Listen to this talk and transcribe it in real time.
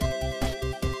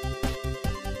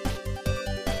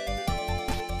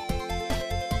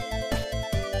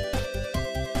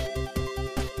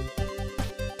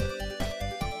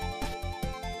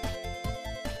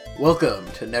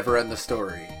Welcome to Never End the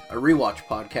Story, a rewatch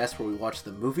podcast where we watch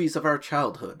the movies of our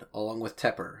childhood, along with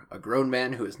Tepper, a grown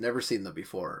man who has never seen them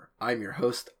before. I'm your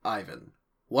host, Ivan.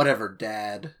 Whatever,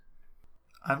 Dad.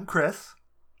 I'm Chris,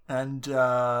 and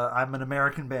I'm an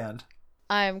American band.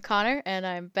 I'm Connor, and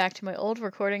I'm back to my old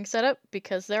recording setup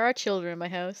because there are children in my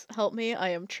house. Help me, I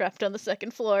am trapped on the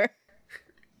second floor.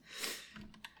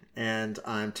 And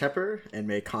I'm Tepper, and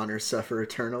may Connor suffer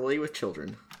eternally with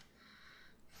children.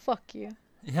 Fuck you.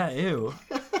 Yeah, ew.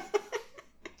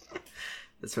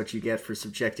 That's what you get for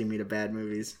subjecting me to bad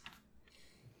movies.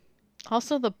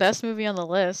 Also, the best movie on the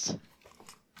list.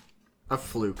 A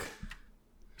fluke.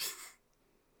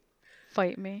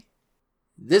 Fight me.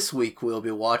 This week we'll be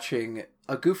watching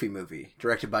a Goofy movie,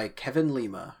 directed by Kevin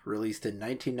Lima, released in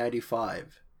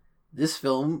 1995. This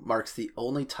film marks the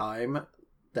only time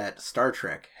that Star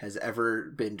Trek has ever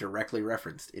been directly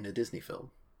referenced in a Disney film.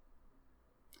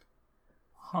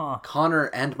 Huh. Connor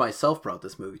and myself brought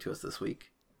this movie to us this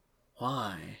week.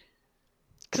 Why?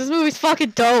 Because this movie's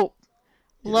fucking dope.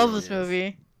 Love really this is.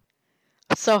 movie.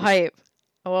 I'm so hype.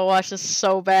 I want to watch this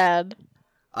so bad.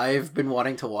 I've been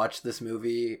wanting to watch this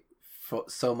movie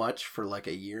so much for like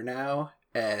a year now,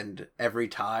 and every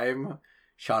time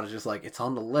Shauna's just like, it's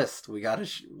on the list, we gotta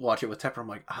watch it with Tepper. I'm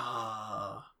like,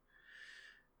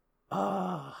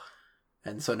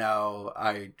 and so now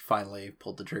I finally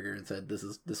pulled the trigger and said,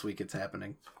 this week it's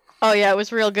happening. Oh yeah, it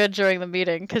was real good during the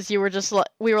meeting, because you were just like,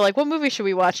 we were like, what movie should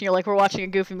we watch? And you're like, we're watching a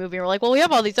Goofy movie. And we're like, well, we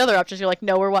have all these other options. You're like,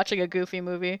 no, we're watching a Goofy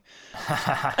movie.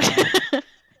 And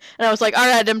I was like,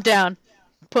 alright, I'm down.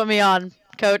 Put me on,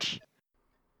 coach.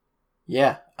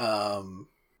 Yeah,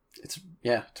 it's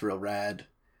real rad.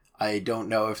 I don't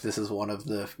know if this is one of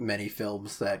the many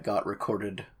films that got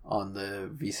recorded on the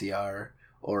VCR,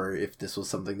 or if this was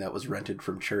something that was rented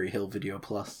from Cherry Hill Video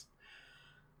Plus.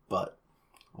 But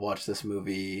I watched this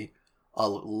movie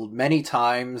many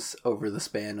times over the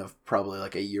span of probably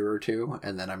like a year or two,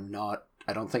 and then I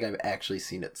don't think I've actually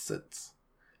seen it since.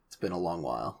 It's been a long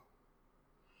while.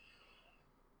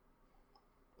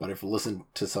 But I've listened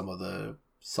to some of the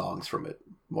songs from it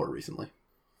more recently.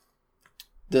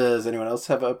 Does anyone else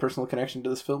have a personal connection to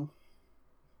this film?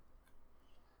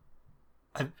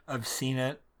 I've seen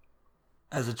it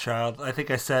as a child. I think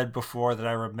I said before that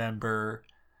I remember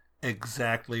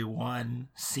exactly one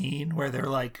scene where they're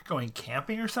like going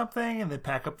camping or something and they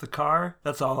pack up the car.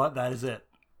 That's all. That is it.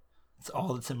 That's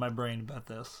all that's in my brain about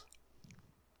this.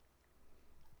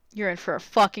 You're in for a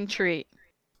fucking treat.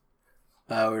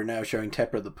 We're now showing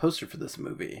Tepper the poster for this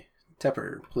movie.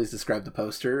 Tepper, please describe the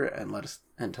poster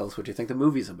and tell us what you think the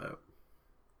movie's about.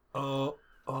 Oh,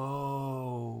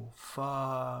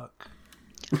 fuck.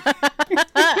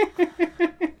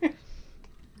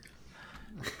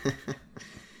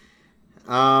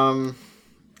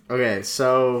 Okay,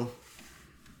 so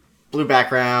blue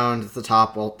background at the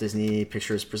top. Walt Disney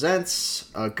Pictures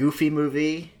presents a Goofy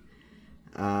movie.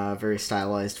 Very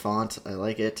stylized font. I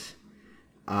like it.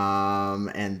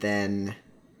 And then,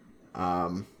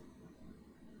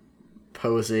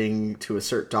 posing to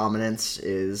assert dominance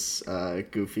is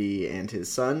Goofy and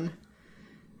his son.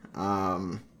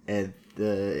 And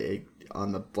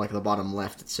on the bottom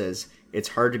left it says, "It's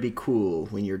hard to be cool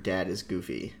when your dad is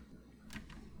Goofy."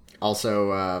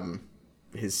 Also,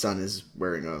 his son is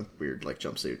wearing a weird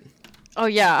jumpsuit. Oh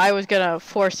yeah, I was gonna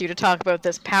force you to talk about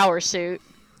this power suit.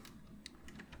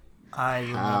 I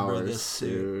remember this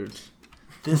suit.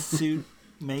 This suit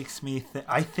makes me think.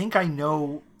 I think I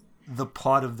know the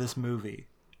plot of this movie.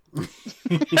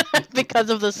 Because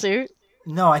of the suit?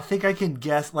 No, I think I can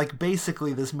guess.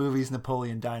 Basically, this movie's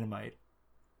Napoleon Dynamite.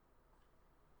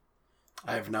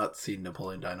 I have not seen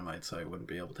Napoleon Dynamite, so I wouldn't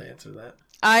be able to answer that.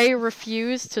 I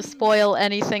refuse to spoil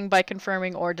anything by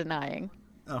confirming or denying.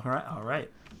 All right.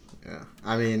 Yeah,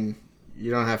 I mean, you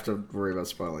don't have to worry about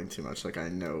spoiling too much. I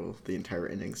know the entire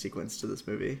ending sequence to this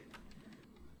movie.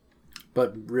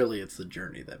 But really, it's the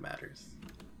journey that matters.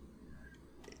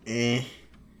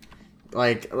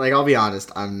 I'll be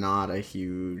honest, I'm not a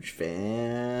huge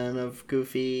fan of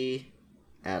Goofy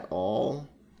at all.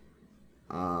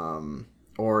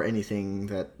 Or anything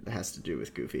that has to do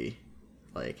with Goofy,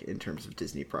 in terms of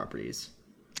Disney properties.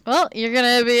 Well, you're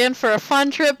gonna be in for a fun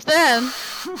trip then.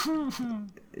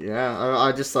 Yeah,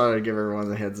 I just thought I'd give everyone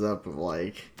the heads up of,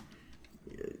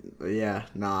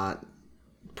 not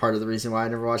part of the reason why I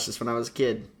never watched this when I was a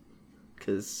kid.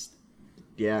 Because,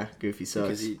 yeah, Goofy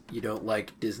sucks. Because you don't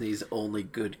like Disney's only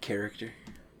good character?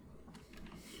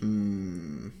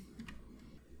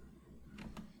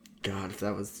 God, if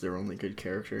that was their only good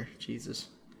character. Jesus.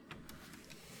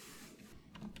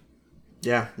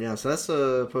 Yeah, so that's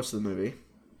the post of the movie.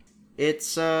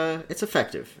 It's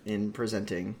effective in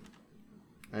presenting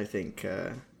I think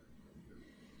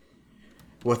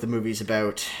what the movie's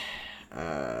about.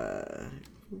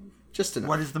 Just enough.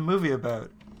 What is the movie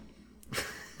about?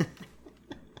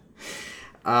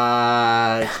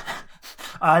 Uh,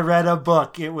 I read a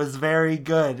book. It was very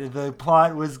good. The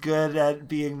plot was good at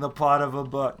being the plot of a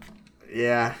book.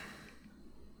 yeah,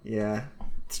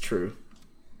 it's true.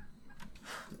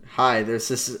 Hi, there's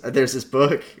this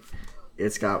book.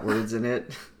 It's got words in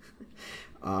it.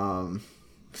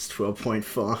 It's 12-point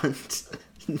font,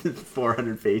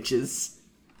 400 pages.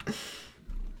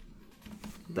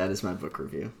 That is my book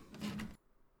review.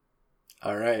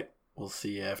 All right, we'll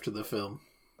see you after the film.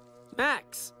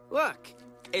 Max, look!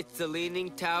 It's the Leaning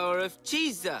Tower of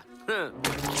Pisa.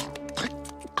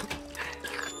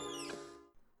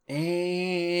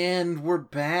 And we're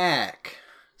back.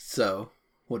 So,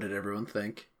 what did everyone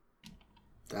think?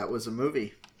 That was a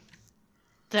movie.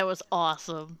 That was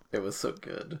awesome. It was so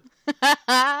good.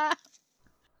 That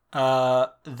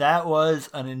was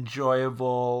an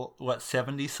enjoyable,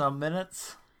 70-some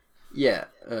minutes? Yeah,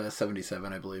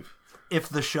 77, I believe. If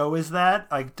the show is that,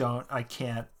 I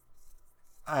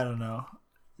don't know.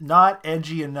 Not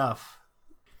edgy enough.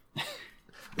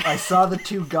 I saw the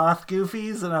two goth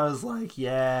goofies and I was like,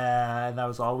 yeah, and that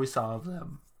was all we saw of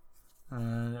them.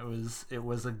 And it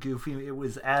was a goofy, it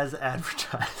was as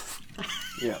advertised.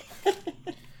 Yeah.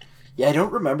 Yeah, I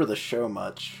don't remember the show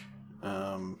much.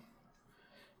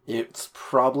 It's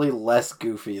probably less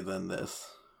goofy than this.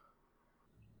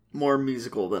 More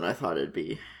musical than I thought it'd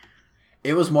be.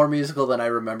 It was more musical than I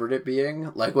remembered it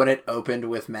being. Like, when it opened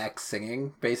with Max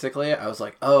singing, basically, I was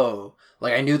like, oh.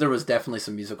 Like, I knew there was definitely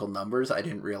some musical numbers. I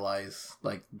didn't realize,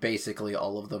 like, basically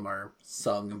all of them are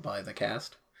sung by the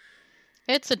cast.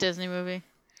 It's a Disney movie.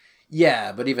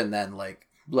 Yeah, but even then, like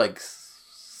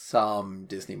some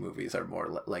Disney movies are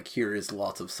more like, here is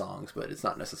lots of songs, but it's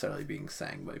not necessarily being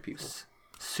sang by people.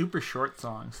 Super short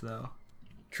songs, though.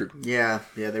 True. Yeah,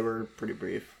 they were pretty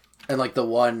brief. And, like, the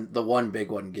one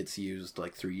big one gets used,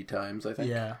 like, 3 times, I think.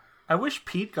 Yeah. I wish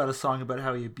Pete got a song about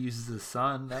how he abuses his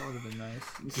son. That would have been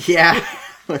nice. Yeah,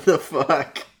 what the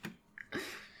fuck?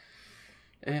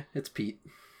 It's Pete.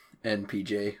 And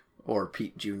PJ. Or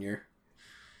Pete Jr.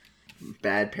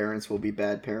 Bad parents will be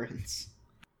bad parents.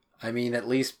 I mean, at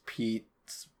least Pete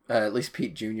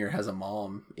Jr. has a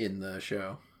mom in the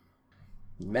show.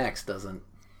 Max doesn't.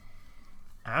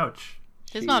 Ouch.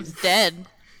 His Jeez. mom's dead.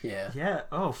 Yeah. Yeah.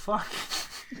 Oh, fuck.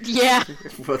 Yeah.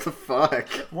 What the fuck?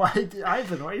 Why,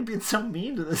 Ivan, why are you being so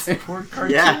mean to this poor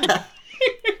cartoon? Yeah.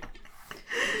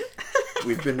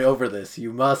 We've been over this.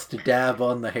 You must dab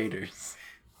on the haters.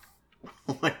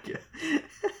 Oh my god.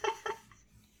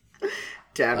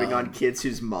 Dabbing on kids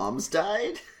whose moms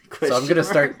died? So I'm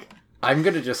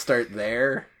gonna just start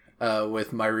there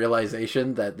with my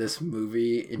realization that this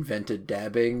movie invented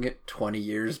dabbing 20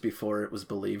 years before it was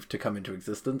believed to come into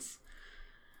existence.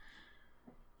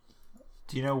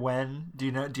 Do you know when? Do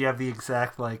you have the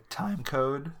exact, time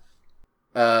code?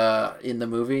 In the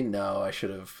movie? No, I should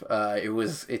have.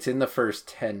 It's in the first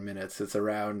 10 minutes. It's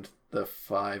around the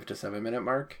 5 to 7 minute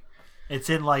mark. It's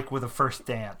in, with the first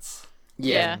dance.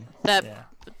 Yeah.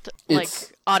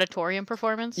 It's- Auditorium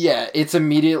performance. Yeah, it's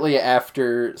immediately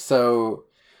after. So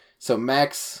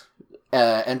Max,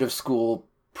 end of school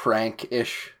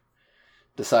prank-ish,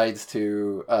 decides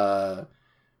to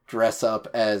dress up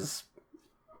as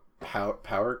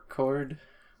Power Chord?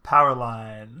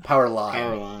 Powerline.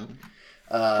 Powerline.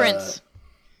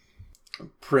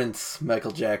 Prince,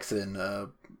 Michael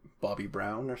Jackson, Bobby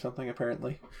Brown or something,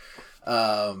 apparently.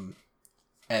 And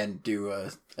do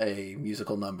a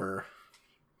musical number.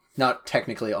 Not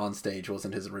technically on stage,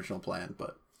 wasn't his original plan,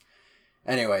 but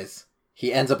anyways,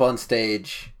 he ends up on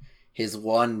stage. His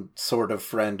one sort of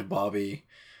friend, Bobby,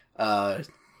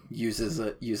 uses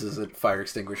a fire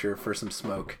extinguisher for some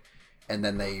smoke, and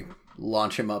then they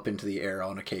launch him up into the air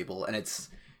on a cable, and it's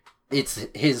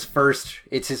his first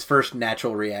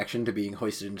natural reaction to being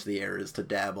hoisted into the air is to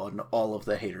dab on all of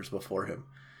the haters before him,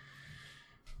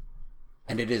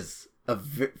 and it is a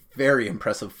very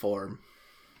impressive form.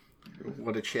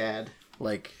 What a Chad.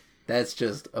 That's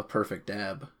just a perfect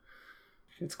dab.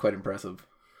 It's quite impressive.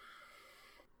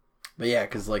 But yeah,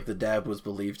 because the dab was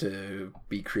believed to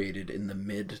be created in the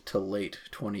mid to late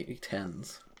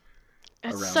 2010s.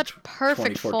 It's such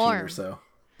perfect 2014 form. or so.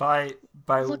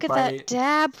 Look at that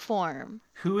dab form.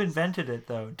 Who invented it,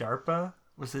 though? DARPA?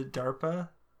 Was it DARPA?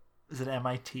 Is it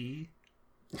MIT?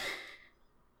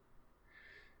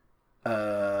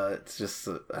 It's just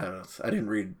I don't know. I didn't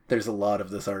read. There's a lot of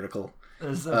this article.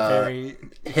 There's a very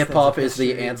hip hop is the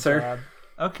history of answer. dab.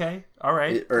 Okay, all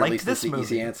right. Or at like least this it's the movie.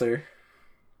 easy answer.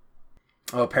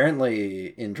 Oh, apparently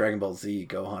in Dragon Ball Z,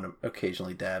 Gohan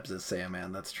occasionally dabs as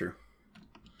Saiyaman. That's true.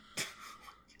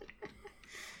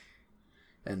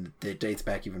 And it dates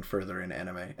back even further in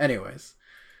anime. Anyways,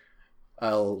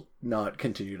 I'll not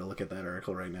continue to look at that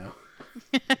article right now.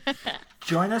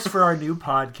 Join us for our new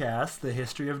podcast, The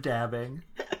History of Dabbing.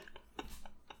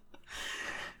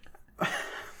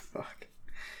 Fuck.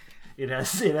 It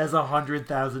has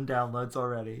 100,000 downloads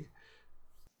already.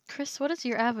 Chris, what is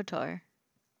your avatar?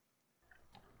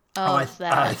 Oh, it's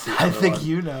that. I think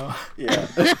you know. Yeah.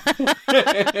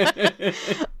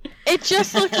 It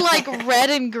just looked like red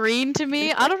and green to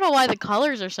me. I don't know why the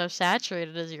colors are so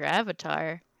saturated as your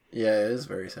avatar. Yeah, it is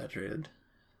very saturated.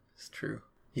 It's true.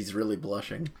 He's really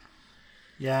blushing.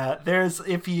 Yeah, there's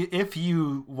if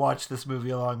you watch this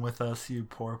movie along with us, you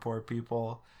poor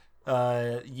people,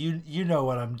 you know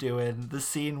what I'm doing. The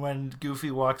scene when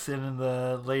Goofy walks in and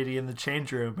the lady in the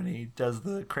change room and he does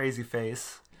the crazy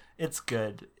face. It's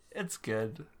good. It's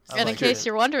good. And in case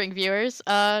you're wondering, viewers,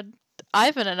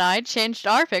 Ivan and I changed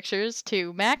our pictures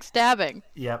to Max Dabbing.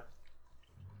 Yep.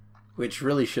 Which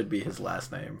really should be his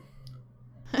last name.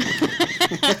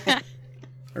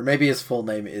 Or maybe his full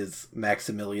name is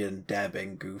Maximilian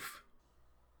Dabbing Goof.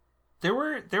 There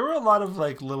were a lot of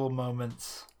like little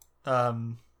moments.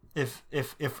 If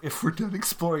we're done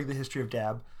exploring the history of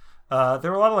Dab,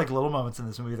 there were a lot of like little moments in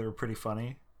this movie that were pretty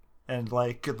funny and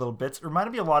like good little bits. It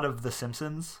reminded me a lot of The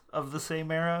Simpsons of the same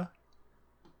era.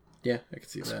 Yeah, I can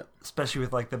see that. Especially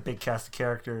with like the big cast of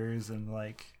characters and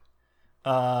like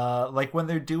when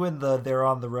they're doing the "They're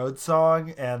on the Road"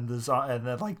 song and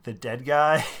then like the dead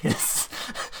guy is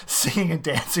singing and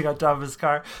dancing on top of his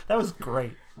car. That was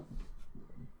great.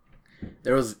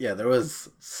 There was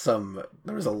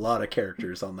a lot of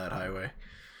characters on that highway.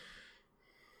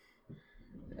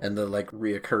 And the like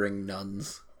reoccurring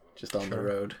nuns just on the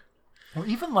road. Well,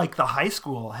 even like the high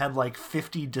school had like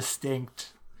 50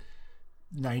 distinct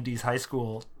 90s high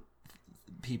school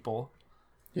people.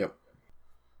 Yep.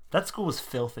 That school was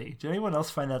filthy. Did anyone else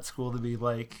find that school to be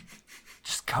like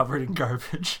just covered in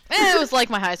garbage? It was like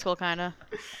my high school, kind of.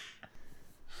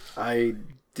 I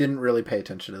didn't really pay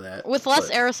attention to that. With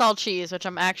less aerosol cheese, which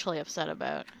I'm actually upset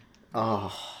about.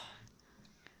 Oh.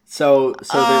 So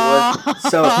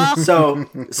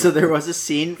there was a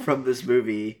scene from this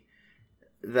movie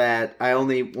that I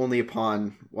only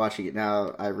upon watching it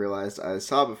now I realized I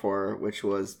saw before, which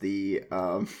was the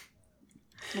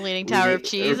Leaning Tower of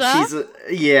Cheesa?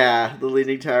 Yeah, the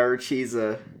Leaning Tower of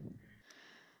Cheesa.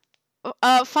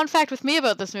 Fun fact with me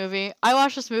about this movie, I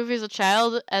watched this movie as a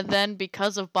child, and then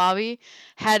because of Bobby,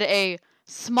 had a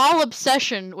small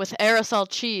obsession with aerosol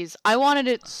cheese. I wanted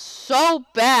it so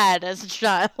bad as a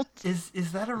child.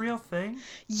 Is that a real thing?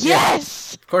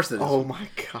 Yes! Of course it is. Oh my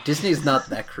god. Disney's not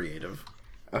that creative.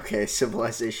 Okay,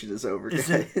 civilization is over. It's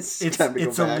time to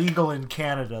go back. illegal in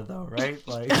Canada though, right?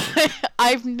 Like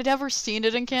I've never seen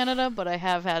it in Canada, but I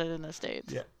have had it in the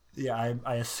States. Yeah,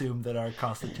 I assume that our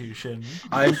constitution.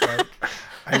 I'm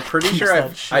pretty sure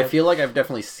I feel like I've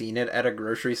definitely seen it at a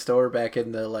grocery store back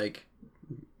in the like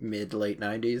mid-late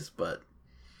 90s, but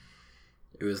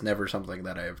it was never something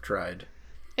that I have tried.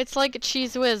 It's like a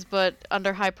Cheese Whiz, but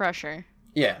under high pressure.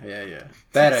 Yeah.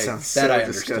 That sounds so I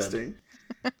disgusting.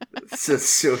 That's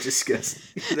so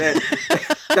disgusting.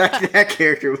 That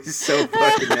character was so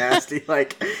fucking nasty.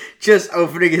 Like, just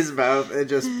opening his mouth and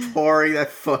just pouring that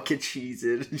fucking cheese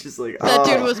in. Just like, that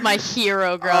dude was my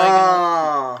hero growing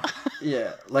up.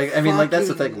 Yeah, like I mean, like that's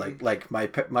the thing. Like my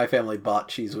family bought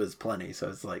Cheese Whiz plenty, so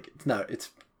it's like it's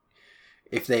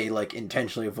if they like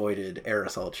intentionally avoided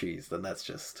aerosol cheese, then that's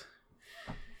just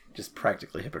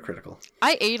practically hypocritical.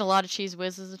 I ate a lot of Cheese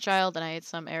Whiz as a child, and I ate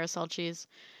some aerosol cheese.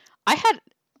 I had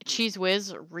Cheese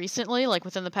Whiz recently, like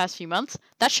within the past few months.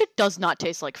 That shit does not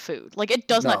taste like food. Like, it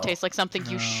does not taste like something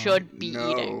you should be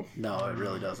eating. No, it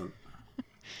really doesn't.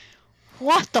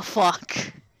 What the fuck?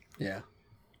 Yeah.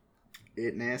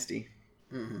 It nasty.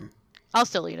 Mm-hmm. I'll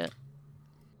still eat it.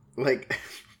 Like,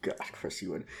 God, of course you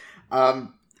would. I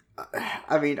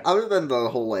mean, other than the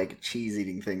whole, like, cheese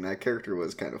eating thing, that character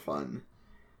was kind of fun.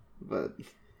 But,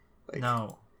 like...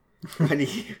 No. When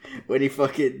he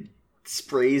fucking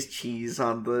sprays cheese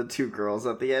on the two girls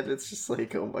at the end, it's just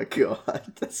like, oh my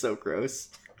god, that's so gross.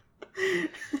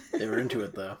 They were into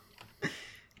it, though.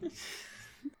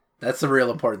 That's the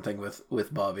real important thing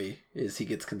with Bobby, is he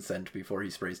gets consent before he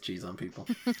sprays cheese on people.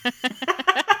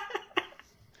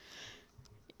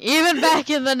 Even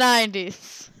back in the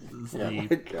 90s. This is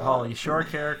the Pauly Shore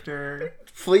character.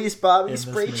 Please, Bobby,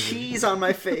 spray cheese on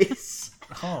my face.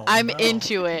 Oh, I'm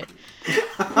into it.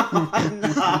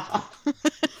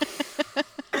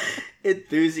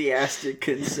 Enthusiastic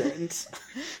consent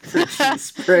for cheese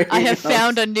spraying. I have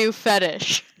found a new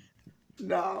fetish.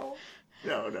 No.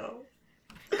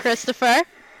 Christopher?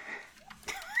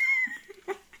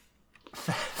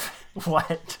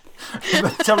 What? You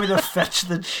about to tell me to fetch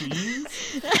the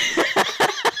cheese?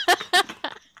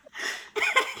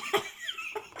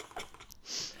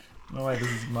 No way, this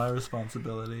is my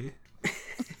responsibility.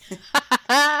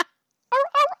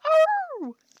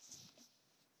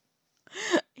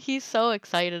 He's so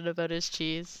excited about his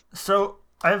cheese. So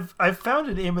I've found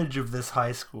an image of this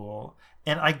high school,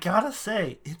 and I gotta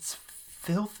say, it's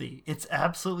filthy. It's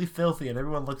absolutely filthy, and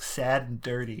everyone looks sad and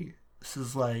dirty. This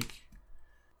is like,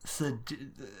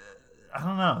 I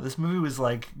don't know. This movie was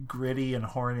like gritty and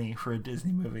horny for a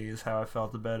Disney movie, is how I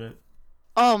felt about it.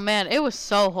 Oh man, it was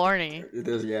so horny.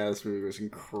 This movie was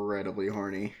incredibly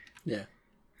horny. Yeah.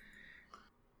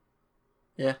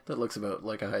 Yeah, that looks about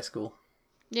like a high school.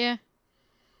 Yeah.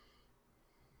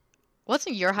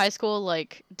 Wasn't your high school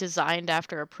like designed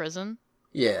after a prison?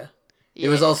 Yeah. Yeah. It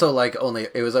was also like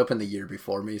it was open the year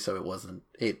before me, so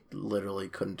it literally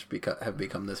couldn't have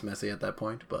become this messy at that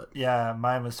point, but Yeah,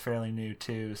 mine was fairly new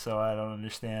too, so I don't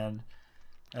understand.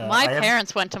 My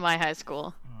parents went to my high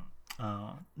school.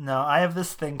 No, I have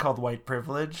this thing called white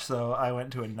privilege, so I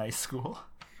went to a nice school.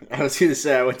 I was gonna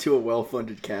say I went to a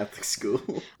well-funded Catholic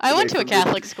school. I went to a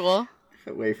Catholic school.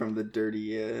 Away from the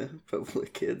dirty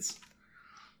public kids.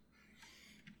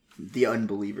 The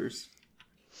unbelievers.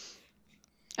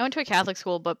 I went to a Catholic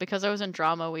school, but because I was in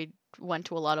drama, we went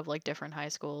to a lot of like different high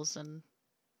schools, and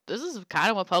this is kind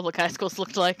of what public high schools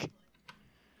looked like.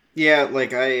 Yeah,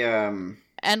 like And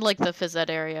like the phys ed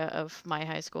area of my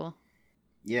high school.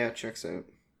 Yeah, checks out.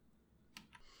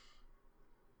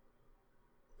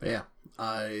 But yeah,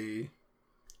 I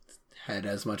had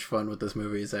as much fun with this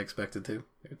movie as I expected to.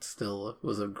 It still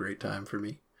was a great time for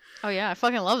me. Oh yeah, I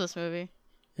fucking love this movie.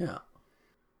 Yeah.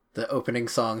 The opening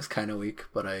song's kind of weak,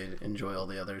 but I enjoy all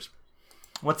the others.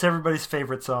 What's everybody's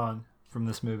favorite song from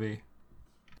this movie?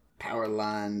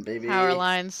 Powerline, baby. Power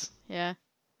Lines, yeah.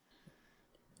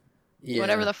 Yeah.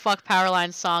 Whatever the fuck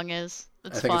Powerline's song is.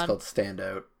 It's I think fun. it's called Stand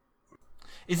Out.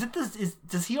 Is it this?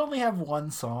 Does he only have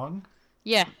one song?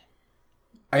 Yeah.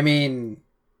 I mean,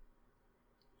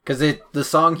 because the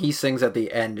song he sings at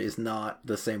the end is not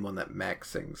the same one that Max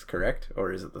sings, correct?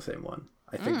 Or is it the same one?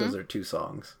 I think those are two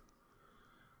songs.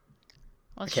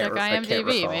 Let's I check can't IMDb.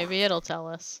 recall. Maybe it'll tell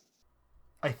us.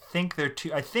 I think they're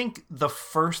two. I think the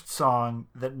first song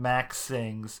that Max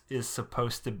sings is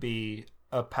supposed to be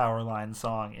a Powerline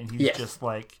song, and he's Yes. just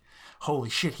like, "Holy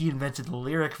shit!" He invented the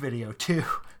lyric video too.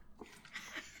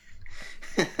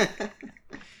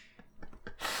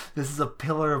 This is a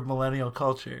pillar of millennial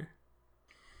culture.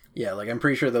 Yeah, like I'm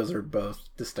pretty sure those are both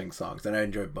distinct songs, and I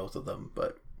enjoy both of them,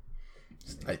 but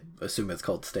I assume it's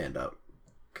called Stand Up,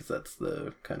 because that's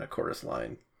the kind of chorus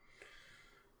line.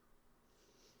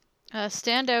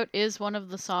 Standout is one of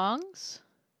the songs.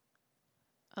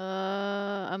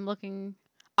 I'm looking.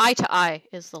 Eye to Eye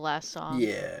is the last song.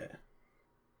 Yeah.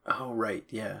 Oh, right,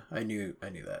 yeah. I knew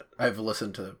that. I've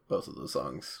listened to both of those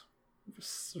songs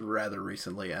rather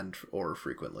recently or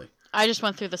frequently. I just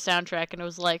went through the soundtrack and it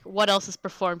was like, what else is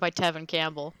performed by Tevin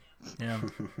Campbell? Yeah.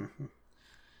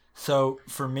 So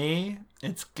for me,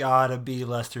 it's gotta be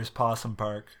Lester's Possum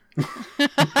Park.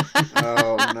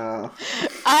 Oh no.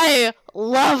 I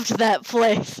loved that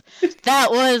place.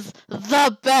 That was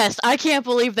the best. I can't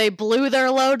believe they blew their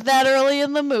load that early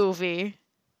in the movie.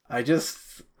 I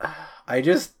just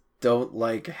don't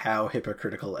like how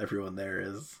hypocritical everyone there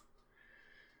is.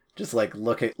 Just like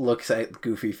looks at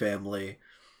Goofy family.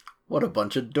 What a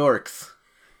bunch of dorks.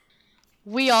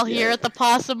 We all here at the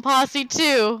Possum Posse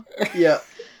too. Yeah.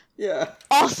 Yeah.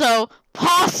 Also,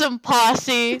 Possum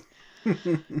Posse.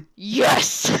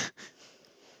 Yes.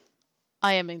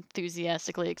 I am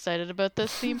enthusiastically excited about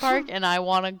this theme park, and I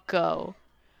want to go.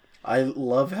 I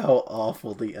love how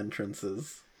awful the entrance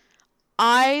is.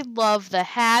 I love the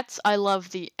hats. I love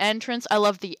the entrance. I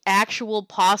love the actual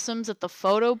possums at the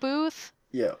photo booth.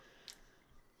 Yeah.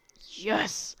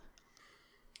 Yes.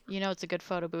 You know it's a good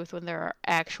photo booth when there are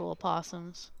actual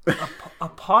possums. A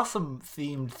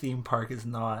possum-themed theme park is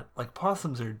not... Like,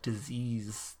 possums are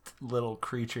diseased little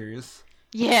creatures.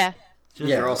 Yeah. Just-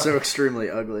 They're also extremely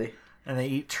ugly. And they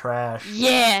eat trash.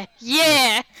 Yeah.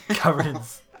 Yeah. Covered in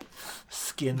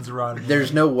skins rotting.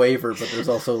 There's no waiver, but there's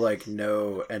also like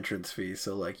no entrance fee,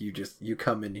 so like you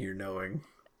come in here knowing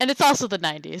And it's also the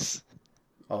 90s.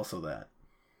 also that.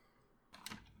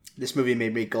 This movie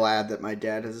made me glad that my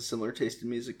dad has a similar taste in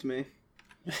music to me.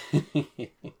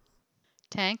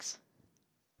 Tanks?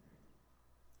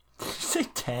 Did you say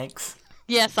tanks?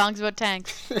 Yeah, songs about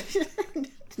tanks.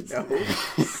 No.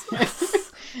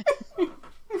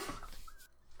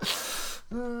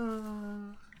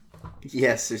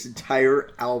 Yes, there's entire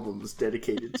albums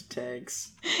dedicated to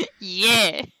tanks.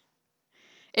 Yeah.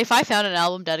 If I found an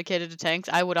album dedicated to tanks,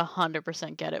 I would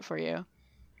 100% get it for you.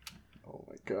 Oh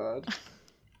my god.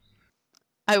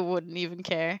 I wouldn't even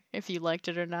care if you liked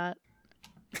it or not.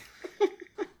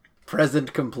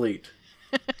 Present complete.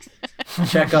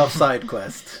 Check off side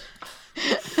quest.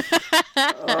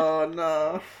 Oh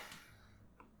no.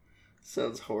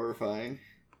 Sounds horrifying.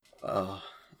 Oh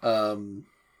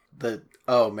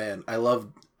man, I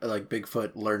love like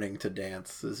Bigfoot learning to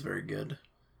dance is very good.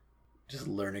 Just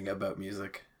learning about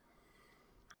music.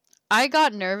 I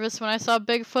got nervous when I saw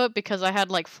Bigfoot because I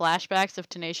had like flashbacks of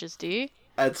Tenacious D.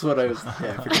 That's what I was.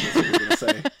 Yeah, I forget what you were gonna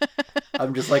say.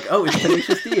 I'm just like, oh, it's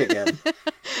Tenacious D again.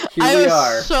 Here we are.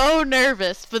 I was so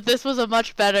nervous, but this was a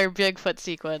much better Bigfoot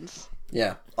sequence.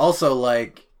 Yeah. Also,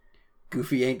 like,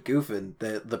 Goofy ain't goofing.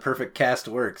 The perfect cast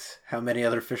works. How many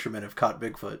other fishermen have caught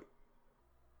Bigfoot?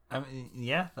 I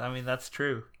mean, that's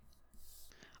true.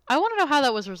 I want to know how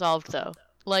that was resolved, though.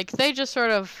 Like, they just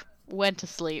sort of went to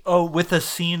sleep. Oh, with a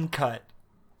scene cut.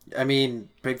 I mean,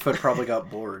 Bigfoot probably got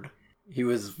bored. He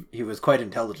was quite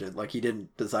intelligent. Like, he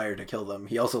didn't desire to kill them.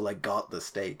 He also, like, got the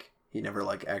steak. He never,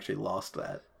 like, actually lost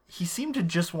that. He seemed to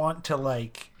just want to,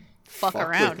 like... Fuck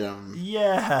around. With them.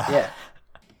 Yeah. Yeah.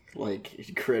 Like,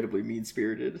 incredibly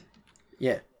mean-spirited.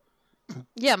 Yeah.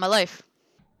 Yeah, my life.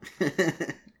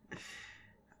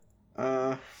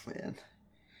 Man.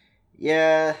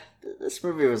 Yeah, this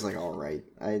movie was, like, alright.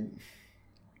 I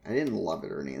didn't love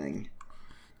it or anything.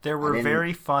 There were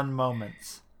very fun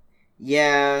moments.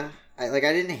 Yeah, I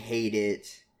didn't hate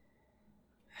it.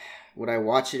 Would I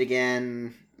watch it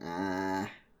again?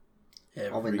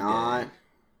 Probably not.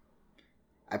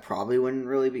 I probably wouldn't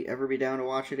really ever be down to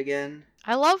watch it again.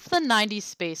 I love the 90s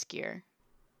space gear.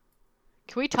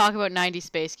 Can we talk about 90s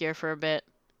space gear for a bit?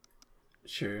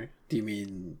 Sure. Do you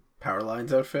mean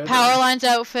Powerline's outfit? Powerline's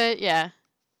outfit, yeah.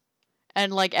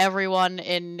 And, like, everyone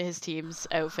in his team's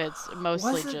outfits,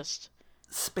 mostly just...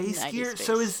 Space 90s gear? space.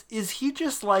 So is he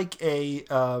just like a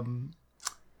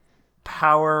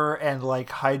power and like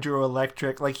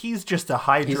hydroelectric? Like he's just a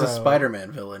hydro. He's a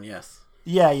Spider-Man villain, yes.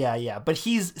 Yeah. But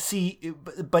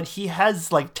but he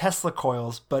has like Tesla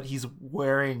coils, but he's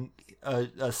wearing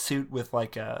a suit with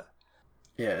like a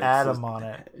atom on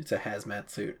it. It's a hazmat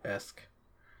suit-esque.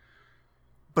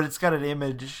 But it's got an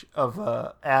image of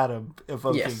a atom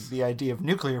evoking the idea of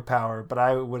nuclear power, but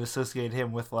I would associate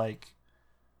him with like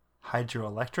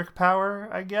hydroelectric power,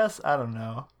 I guess? I don't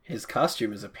know. His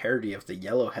costume is a parody of the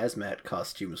yellow hazmat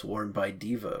costumes worn by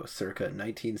Devo circa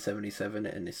 1977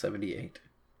 and 78.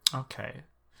 Okay.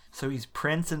 So he's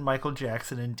Prince and Michael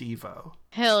Jackson and Devo.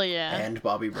 Hell yeah. And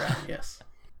Bobby Brown, yes.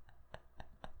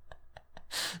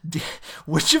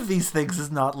 Which of these things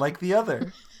is not like the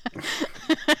other?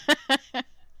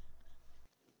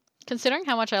 Considering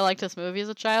how much I liked this movie as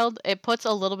a child, it puts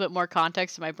a little bit more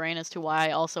context in my brain as to why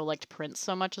I also liked Prince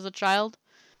so much as a child.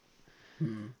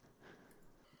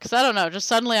 Because I don't know, just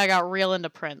suddenly I got real into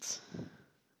Prince.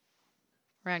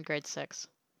 Around grade 6.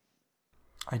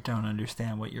 I don't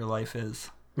understand what your life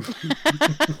is.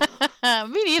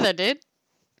 Me neither, dude.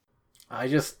 I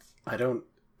don't...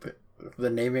 The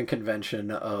naming convention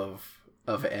of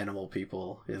animal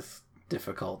people is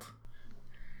difficult.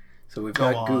 So we've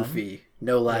got Goofy,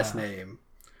 no last name.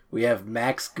 We have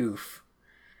Max Goof.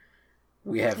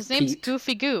 We have His Pete. name's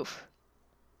Goofy Goof.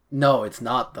 No, it's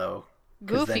not, though.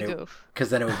 Goofy Goof. Because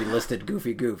then it would be listed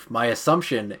Goofy Goof. My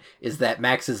assumption is that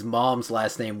Max's mom's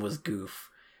last name was Goof,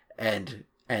 and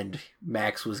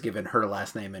Max was given her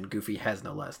last name, and Goofy has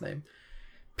no last name.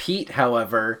 Pete,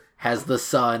 however, has the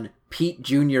son, Pete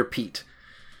Jr. Pete.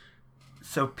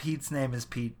 So Pete's name is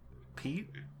Pete?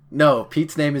 No,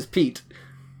 Pete's name is Pete.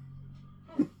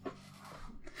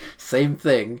 Same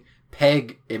thing.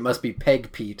 Peg, it must be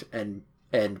Peg Pete, and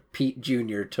Pete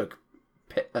Jr. took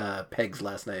Peg's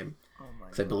last name.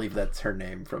 Because I believe that's her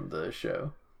name from the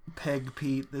show. Peg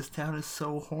Pete, this town is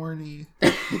so horny.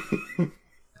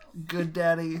 Good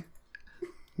Daddy.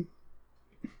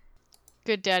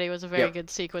 Good Daddy was a very good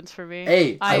sequence for me.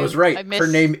 Hey, I was right. Her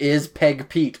name is Peg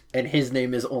Pete, and his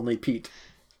name is only Pete.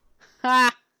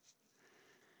 Ha!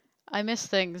 I miss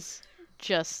things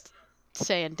just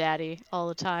saying Daddy all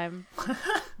the time.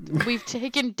 We've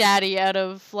taken Daddy out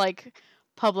of, like,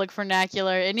 public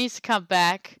vernacular. It needs to come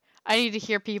back. I need to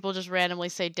hear people just randomly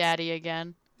say Daddy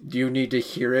again. Do you need to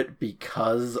hear it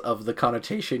because of the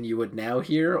connotation you would now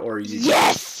hear, or you?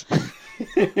 Yes!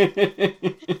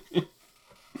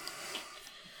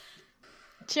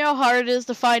 Do you know how hard it is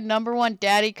to find #1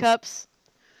 daddy cups?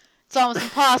 It's almost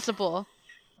impossible.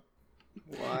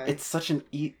 Why? It's such an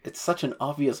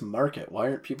obvious market. Why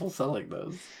aren't people selling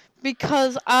those?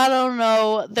 Because, I don't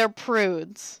know, they're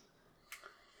prudes.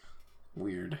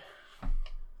 Weird.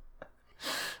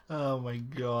 Oh my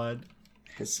god.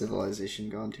 Has civilization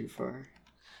gone too far?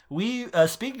 We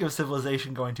speaking of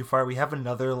civilization going too far, we have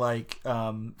another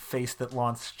face that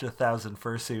launched 1,000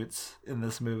 fursuits in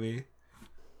this movie.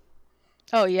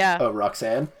 Oh, yeah. Oh,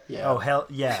 Roxanne? Yeah. Oh hell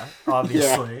yeah,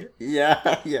 obviously.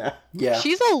 Yeah.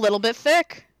 She's a little bit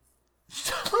thick.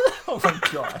 Oh my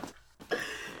god.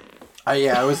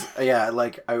 I was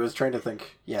trying to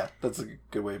think. Yeah, that's a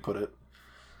good way to put it.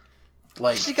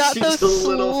 Like, She got she's those a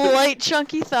little slight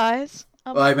chunky thighs.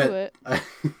 I'm well, I into meant, it.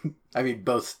 I mean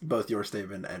both your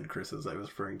statement and Chris's I was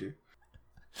referring to.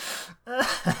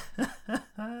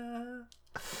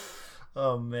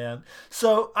 Oh man.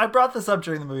 So I brought this up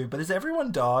during the movie, but is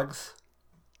everyone dogs?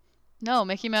 No,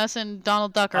 Mickey Mouse and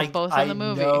Donald Duck are both in the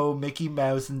movie. I know Mickey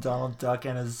Mouse and Donald Duck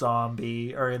and a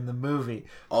zombie are in the movie.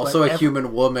 Also, a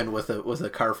human woman with a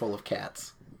car full of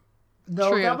cats.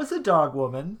 No, True. that was a dog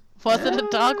woman. Was it a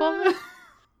dog woman?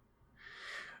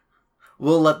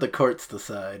 We'll let the courts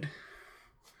decide.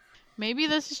 Maybe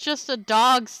this is just a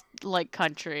dog's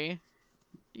country.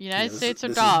 United States are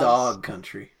this dogs. Is dog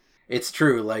country. It's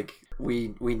true. Like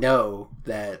we know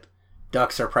that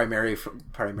ducks are primarily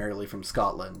from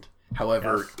Scotland.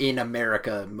 However, Yes. in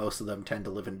America, most of them tend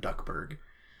to live in Duckburg.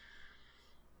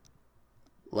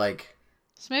 So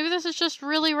maybe this is just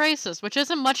really racist, which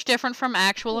isn't much different from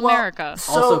actual America.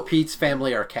 Also, Pete's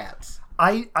family are cats.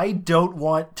 I don't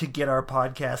want to get our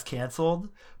podcast canceled,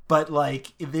 but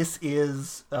this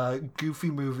is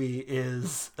Goofy movie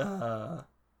is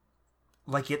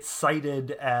it's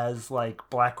cited as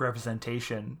black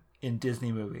representation in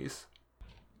Disney movies.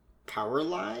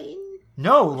 Powerline?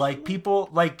 No, people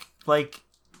oh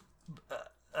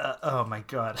my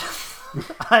god.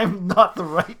 I'm not the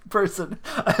right person.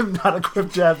 I'm not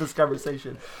equipped to have this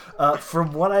conversation.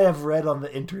 From what I have read on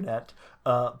the internet,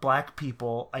 black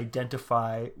people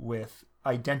identified with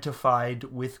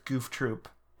Goof Troop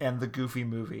and the Goofy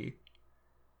movie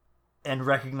and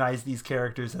recognize these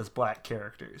characters as black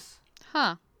characters.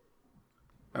 Huh.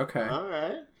 Okay. All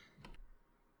right.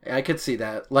 I could see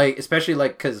that. Especially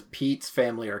because Pete's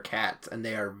family are cats, and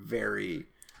they are very...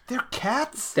 They're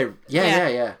cats?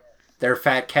 Yeah. They're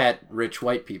fat cat, rich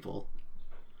white people.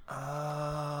 Oh.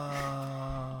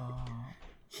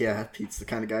 Yeah, Pete's the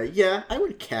kind of guy. Yeah, I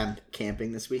went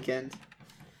camping this weekend.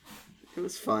 It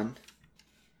was fun.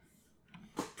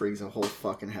 Brings a whole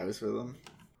fucking house with him.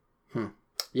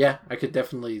 Yeah, I could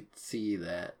definitely see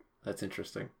that. That's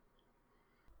interesting.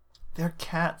 They're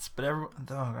cats, but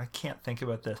I can't think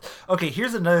about this. Okay,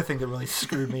 here's another thing that really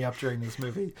screwed me up during this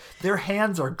movie. Their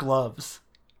hands are gloves.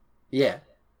 Yeah.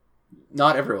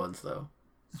 Not everyone's, though.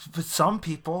 But some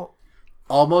people...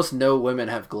 Almost no women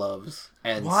have gloves,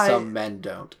 and Why? some men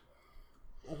don't.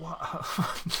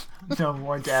 No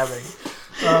more dabbing.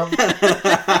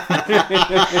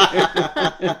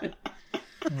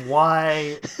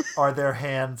 Why are their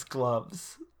hands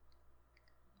gloves?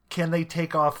 Can they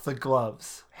take off the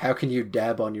gloves? How can you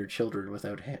dab on your children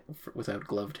without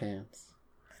gloved hands?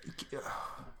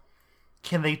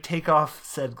 Can they take off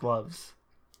said gloves?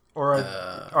 Or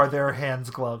are their hands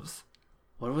gloves?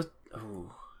 What was...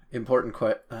 Oh, important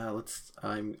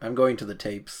I'm going to the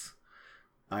tapes.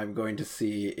 I'm going to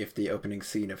see if the opening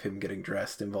scene of him getting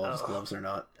dressed involves gloves or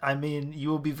not. I mean, you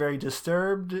will be very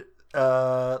disturbed,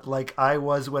 like I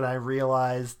was when I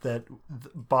realized that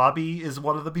Bobby is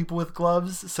one of the people with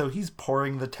gloves, so he's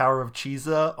pouring the Tower of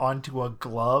Cheesa onto a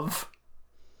glove.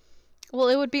 Well,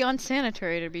 it would be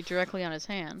unsanitary to be directly on his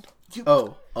hand.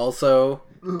 Oh, also,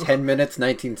 10 minutes,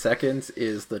 19 seconds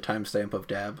is the timestamp of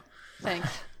dab. Thanks.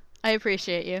 I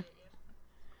appreciate you.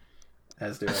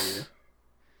 As do I you.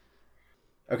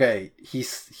 Okay, he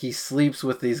sleeps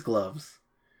with these gloves.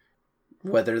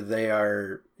 Whether they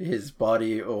are his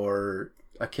body or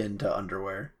akin to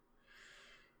underwear.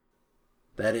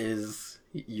 That is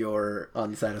your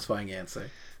unsatisfying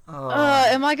answer.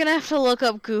 Am I gonna have to look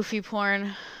up goofy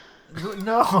porn?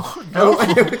 No.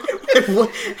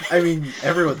 I mean,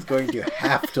 everyone's going to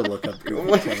have to look up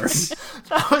Google porn.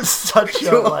 That was such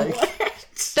a,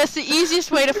 That's the easiest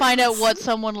way to find out what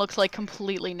someone looks like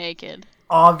completely naked.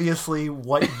 obviously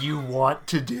what you want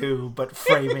to do, but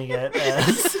framing it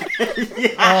as,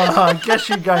 I guess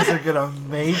you guys are gonna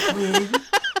make me.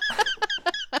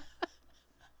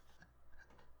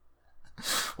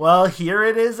 Well, here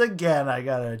it is again. I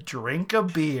gotta drink a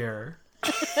beer.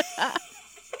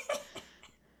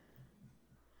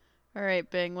 All right,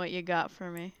 Bing, what you got for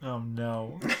me? Oh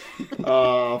no.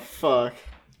 Oh, fuck.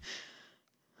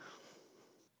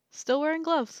 Still wearing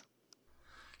gloves.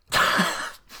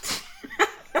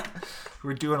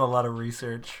 We're doing a lot of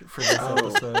research for this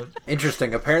episode.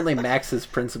 Interesting. Apparently, Max's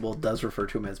principal does refer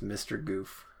to him as Mr.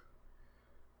 Goof,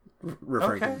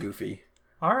 referring to Goofy.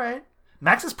 All right.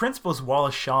 Max's principal is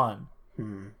Wallace Shawn,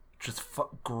 which is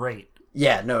great.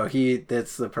 Yeah, no,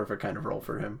 that's the perfect kind of role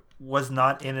for him. Was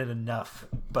not in it enough,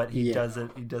 but he does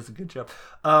it. He does a good job.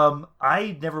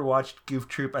 I never watched Goof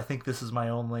Troop. I think this is my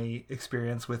only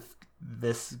experience with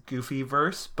this Goofy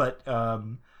verse, but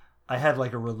I had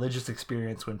like a religious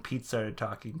experience when Pete started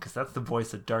talking, because that's the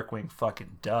voice of Darkwing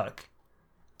fucking Duck.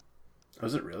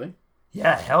 Was it really?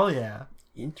 Yeah, hell yeah.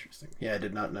 Interesting. Yeah, I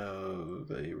did not know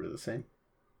they were the same.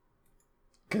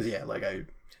 Because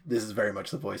this is very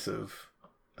much the voice of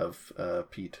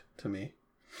Pete to me.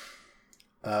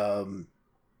 That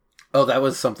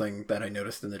was something that I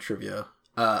noticed in the trivia.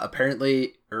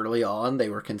 Apparently, early on, they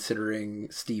were considering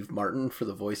Steve Martin for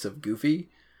the voice of Goofy.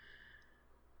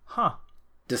 Huh.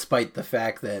 Despite the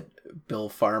fact that Bill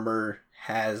Farmer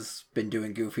has been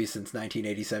doing Goofy since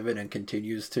 1987 and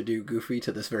continues to do Goofy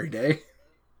to this very day.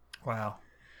 Wow.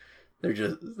 They're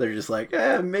just like,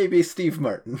 maybe Steve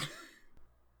Martin.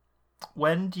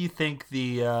 When do you think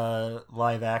the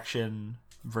live action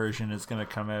version is going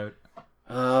to come out?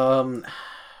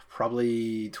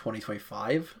 Probably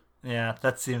 2025. Yeah,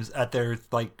 that seems at their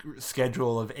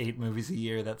schedule of 8 movies a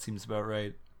year. That seems about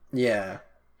right. Yeah,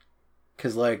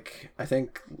 because I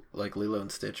think Lilo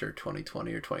and Stitch are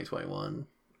 2020 or 2021.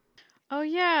 Oh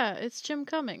yeah, it's Jim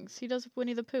Cummings. He does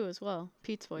Winnie the Pooh as well.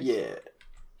 Pete's voice.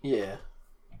 Yeah.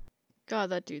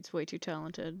 God, that dude's way too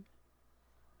talented.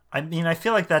 I mean, I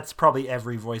feel like that's probably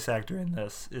every voice actor in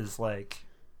this is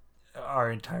our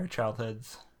entire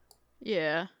childhoods.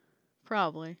 Yeah,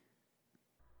 probably.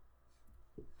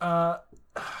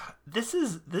 This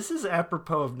is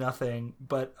apropos of nothing,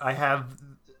 but I have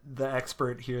the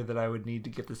expert here that I would need to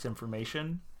get this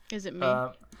information. Is it me?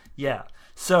 Yeah.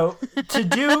 So to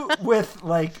do with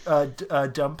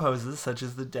dumb poses such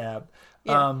as the dab,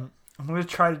 I'm going to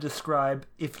try to describe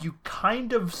if you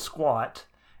kind of squat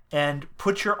and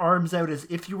put your arms out as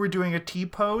if you were doing a T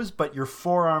pose, but your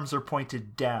forearms are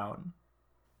pointed down.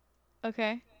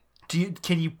 Okay.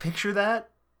 Can you picture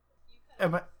that?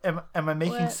 Am I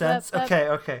making sense?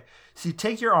 Okay. So you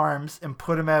take your arms and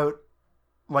put them out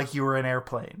like you were an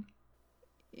airplane.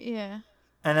 Yeah.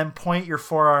 And then point your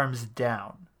forearms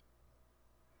down.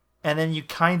 And then you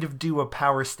kind of do a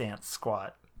power stance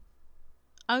squat.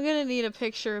 I'm gonna need a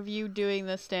picture of you doing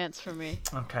this dance for me.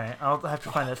 Okay, I'll have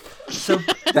to find this. So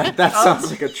that sounds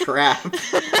like a trap.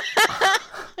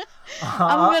 Uh-huh.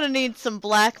 I'm gonna need some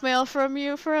blackmail from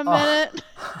you for a minute.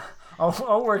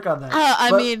 I'll work on that.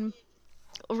 I mean,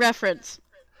 reference.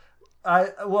 I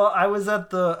was at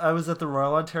the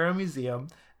Royal Ontario Museum,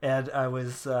 and I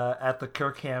was at the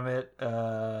Kirk Hammett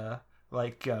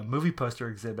movie poster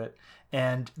exhibit,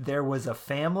 and there was a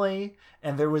family,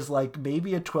 and there was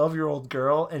maybe a 12-year-old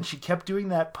girl, and she kept doing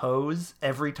that pose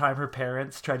every time her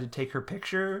parents tried to take her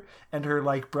picture, and her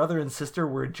brother and sister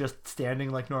were just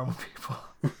standing like normal people.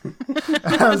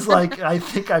 And I was like, I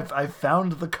think I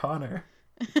found the Connor.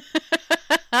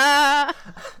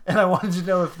 And I wanted to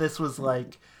know if this was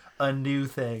a new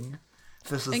thing.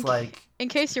 This is In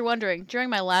case you're wondering, during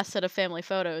my last set of family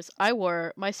photos, I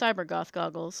wore my cybergoth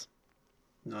goggles.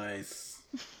 Nice.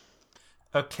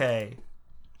 Okay.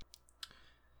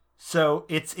 So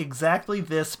it's exactly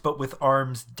this, but with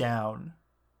arms down.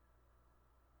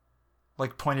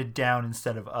 Pointed down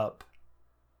instead of up.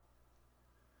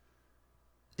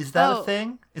 Is that a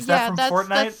thing? Is that from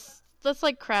Fortnite? That's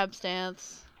like crab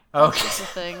stance. Okay. That's a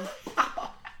thing.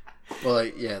 Well,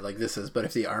 this is. But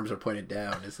if the arms are pointed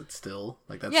down, is it still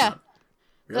that's? Yeah. Not...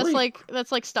 Really?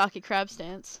 That's like stocky crab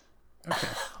stance. Okay.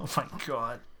 Oh my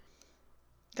god.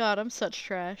 God, I'm such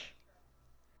trash.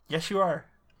 Yes, you are.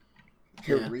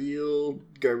 You're a real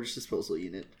garbage disposal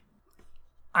unit.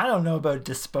 I don't know about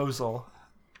disposal.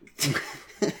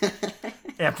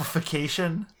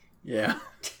 Amplification. Yeah.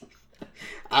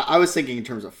 I was thinking in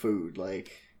terms of food,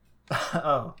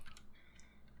 Oh.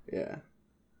 Yeah.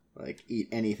 Eat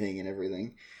anything and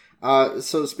everything.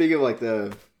 So speaking of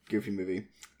the Goofy movie,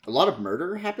 a lot of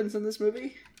murder happens in this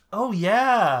movie. Oh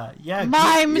yeah. Yeah.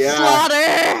 Mime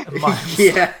slaughter!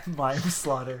 Mime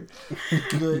slaughter.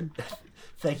 Good.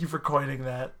 Thank you for coining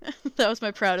that. That was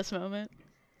my proudest moment.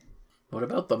 What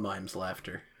about the mime's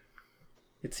laughter?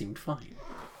 It seemed fine.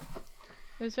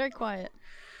 It was very quiet.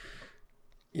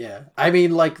 Yeah. I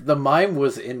mean, the mime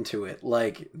was into it.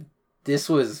 This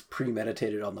was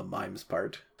premeditated on the mime's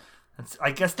part.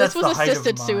 I guess that's this was the height of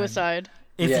assisted mime. suicide.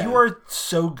 If you are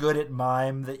so good at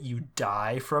mime that you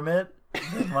die from it,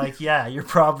 then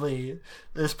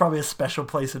there's probably a special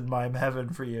place in mime heaven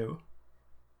for you.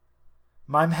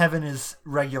 Mime heaven is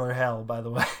regular hell, by the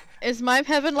way. Is mime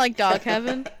heaven like dog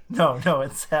heaven? No,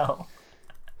 it's hell.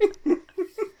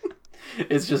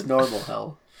 It's just normal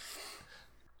hell.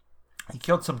 He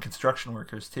killed some construction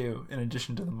workers too, in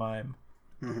addition to the mime.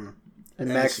 Mm-hmm. And And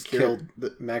Max the killed the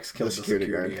the security security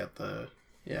guard. at the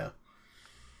yeah.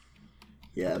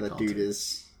 Yeah, The that dude concert.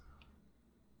 is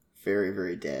very,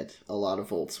 very dead. A lot of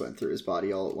volts went through his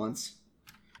body all at once.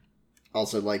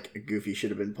 Also, like, Goofy should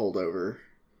have been pulled over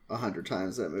 100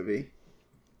 times that movie.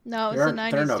 No, it's There the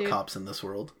are 90s, no dude. cops in this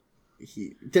world.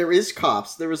 There is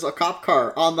cops. There was a cop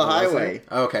car on the Oh, was highway.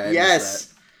 there? Okay. I missed Yes.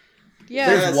 that. Yeah,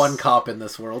 There's Yes. one cop in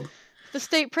this world. the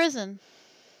state prison.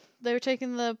 They were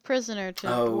taking the prisoner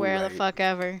to Oh, where the right. fuck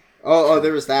ever. Oh,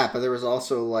 there was that, but there was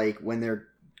also, like, when they're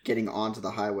getting onto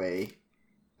the highway,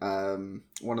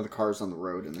 one of the cars on the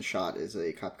road in the shot is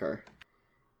a cop car.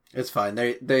 It's fine.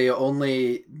 They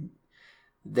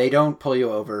don't pull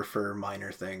you over for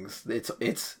minor things.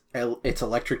 It's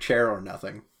electric chair or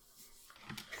nothing.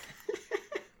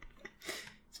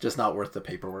 It's just not worth the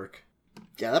paperwork.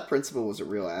 Yeah, that principal was a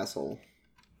real asshole.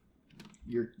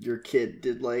 Your kid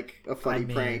did, like, a funny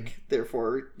prank,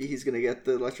 therefore he's gonna get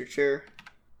the electric chair.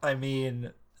 I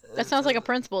mean, That sounds like a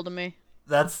principal to me.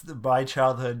 that's my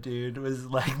childhood, dude. Was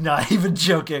like, not even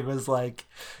joking. Was like,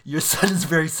 your son is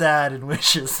very sad and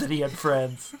wishes that he had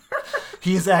friends.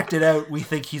 He's acted out. We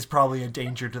think he's probably a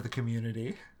danger to the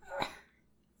community.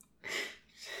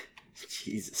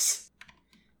 Jesus.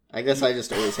 I guess I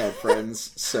just always had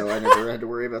friends, so I never had to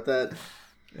worry about that.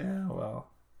 Yeah, well.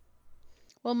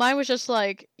 Well, mine was just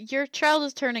like, your child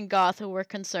is turning goth and we're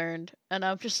concerned. And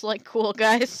I'm just like, cool,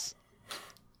 guys.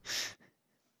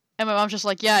 And my mom's just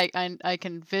like, yeah, I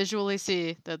can visually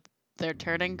see that they're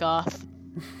turning goth.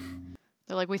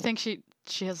 They're like, we think she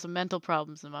has some mental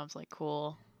problems. And mom's like,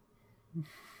 cool.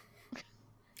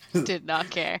 Did not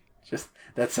care. Just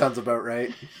that sounds about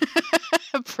right.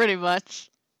 Pretty much.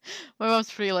 My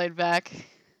mom's pretty laid back.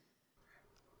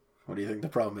 What do you think the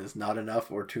problem is? Not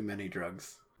enough or too many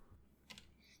drugs?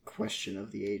 Question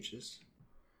of the ages.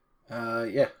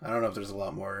 Yeah. I don't know if there's a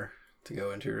lot more to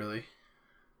go into, really.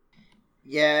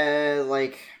 Yeah,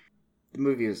 like, the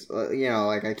movie was,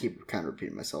 like, I keep kind of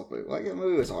repeating myself, but, like, the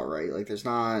movie was alright. Like, there's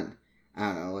not,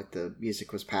 I don't know, like, the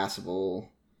music was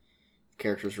passable,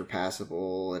 characters were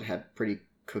passable, it had pretty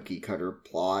cookie-cutter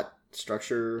plot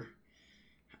structure.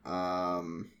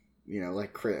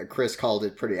 Like, Chris called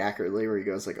it pretty accurately, where he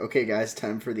goes, like, okay, guys,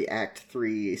 time for the Act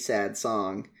 3 sad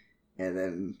song, and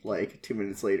then, like, 2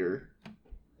 minutes later,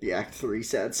 the Act 3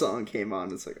 sad song came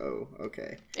on. It's like, oh,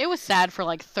 okay. It was sad for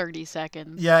like 30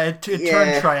 seconds. Yeah, it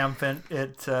turned triumphant.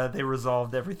 They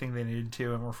resolved everything they needed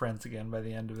to and were friends again by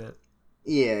the end of it.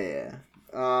 Yeah.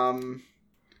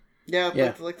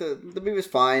 Yeah. Like the movie was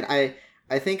fine. I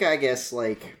guess,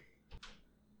 like,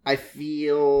 I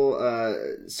feel,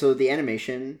 so the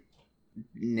animation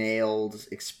nailed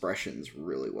expressions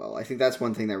really well. I think that's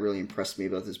one thing that really impressed me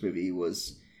about this movie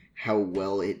was how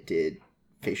well it did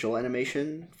facial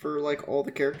animation for, like, all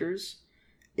the characters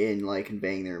in, like,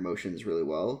 conveying their emotions really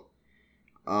well.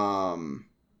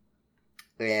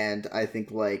 And I think,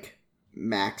 like,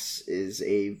 Max is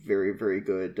a very, very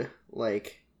good,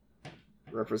 like,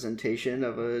 representation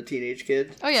of a teenage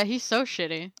kid. Oh yeah, he's so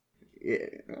shitty. Yeah.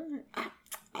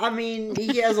 I mean,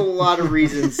 he has a lot of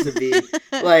reasons to be,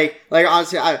 like,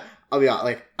 honestly, I'll be honest,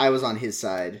 like, I was on his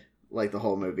side, like, the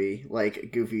whole movie.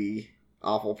 Like, Goofy,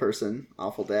 awful person,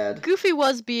 awful dad. Goofy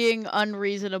was being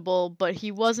unreasonable, but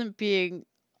he wasn't being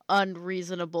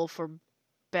unreasonable for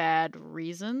bad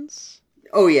reasons.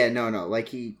 Oh, yeah, no, like,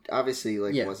 he obviously,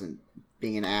 like, Yeah. wasn't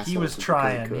being an asshole. He was because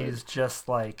trying. could. He's just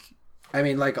like, I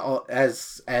mean, like, all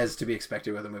as to be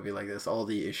expected with a movie like this, all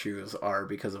the issues are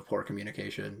because of poor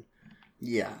communication.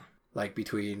 Yeah. Like,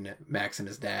 between Max and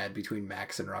his dad, between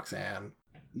Max and Roxanne.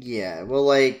 Yeah, well,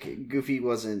 like, Goofy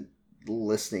wasn't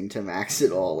listening to Max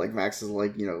at all. Like, Max is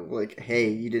like, like, hey,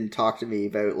 you didn't talk to me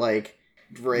about, like,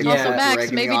 Also, Max,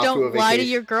 dragging maybe me off to a don't lie to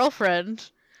vacation. your girlfriend.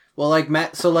 Well, like,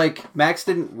 Max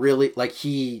didn't really, like,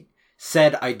 he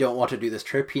said, I don't want to do this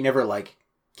trip. He never, like,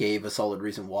 gave a solid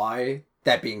reason why.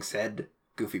 That being said,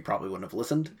 Goofy probably wouldn't have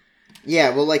listened. Yeah,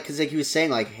 well, like, because, like, he was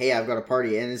saying, like, hey, I've got a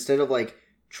party, and instead of, like,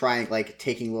 trying, like,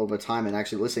 taking a little bit of time and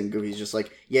actually listening, Goofy's just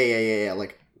like, yeah,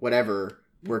 like, whatever,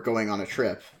 we're going on a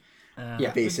trip,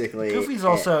 Yeah. basically. Goofy's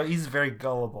also, he's very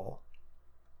gullible.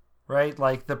 Right?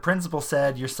 Like, the principal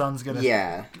said your son's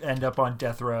gonna end up on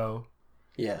death row.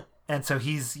 Yeah. And so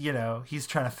he's, he's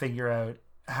trying to figure out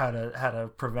how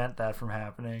to prevent that from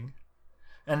happening.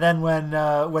 And then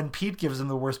when Pete gives him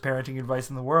the worst parenting advice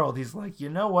in the world, he's like, you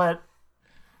know what?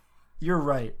 You're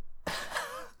right.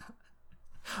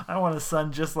 I want a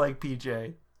son just like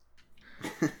PJ.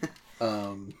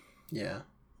 Yeah.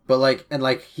 But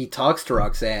like he talks to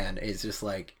Roxanne, it's just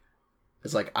like,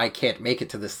 it's like, I can't make it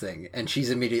to this thing. And she's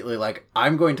immediately like,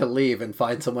 I'm going to leave and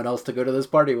find someone else to go to this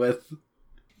party with.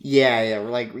 Yeah,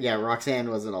 Roxanne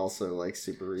wasn't also, like,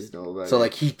 super reasonable about it. So,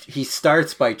 like, he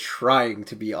starts by trying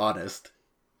to be honest.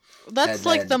 That's,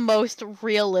 like, the most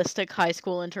realistic high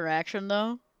school interaction,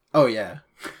 though. Oh, yeah.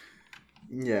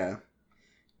 Yeah.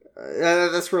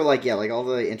 That's where, like, all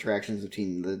the interactions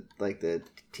between the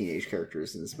teenage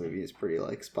characters in this movie is pretty,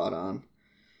 like, spot on.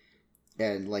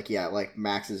 And, like,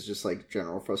 Max is just, like,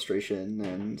 general frustration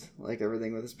and, like,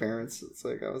 everything with his parents. It's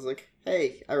like, I was like,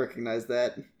 hey, I recognize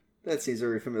that. That seems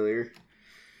very familiar.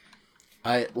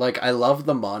 I love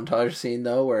the montage scene,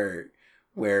 though,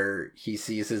 where he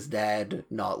sees his dad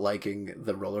not liking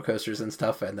the roller coasters and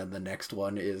stuff, and then the next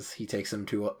one is he takes him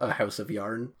to a house of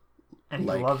yarn. And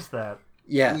he loves that.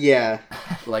 Yeah. Yeah.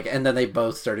 Like, and then they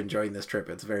both start enjoying this trip.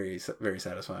 It's very, very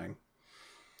satisfying.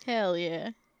 Hell yeah.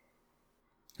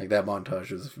 Like, that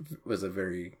montage was a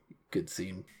very good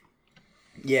scene.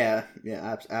 Yeah,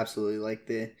 absolutely. Like,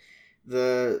 the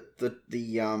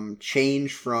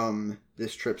change from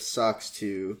this trip sucks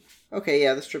to, okay,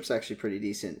 yeah, this trip's actually pretty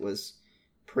decent, was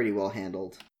pretty well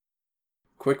handled.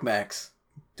 Quick, Max.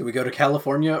 Do we go to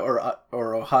California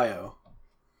or Ohio?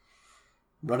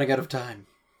 Running out of time.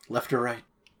 Left or right?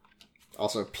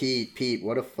 Also, Pete,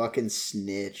 what a fucking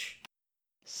snitch.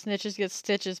 Snitches get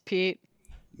stitches, Pete.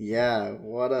 Yeah,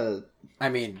 what a... I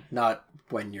mean, not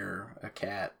when you're a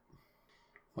cat.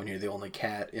 When you're the only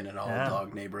cat in an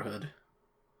all-dog neighborhood.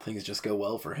 Things just go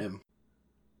well for him.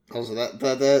 Also,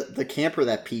 the camper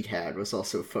that Pete had was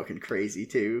also fucking crazy,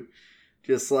 too.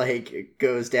 Just, like, it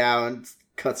goes down,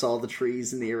 cuts all the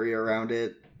trees in the area around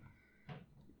it,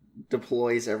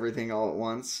 deploys everything all at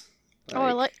once.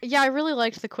 Like... I really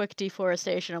liked the quick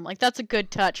deforestation. I'm like, that's a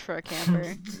good touch for a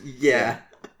camper. Yeah.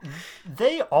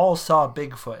 They all saw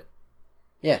Bigfoot.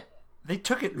 Yeah. They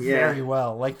took it very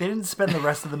well. Like, they didn't spend the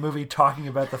rest of the movie talking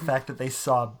about the fact that they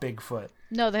saw Bigfoot.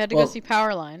 No, they had to go see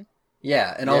Powerline.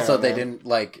 Yeah, and also they didn't,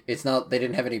 like, they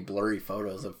didn't have any blurry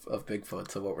photos of Bigfoot,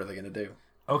 so what were they going to do?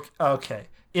 Okay.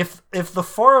 If the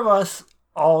four of us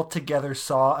all together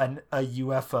saw a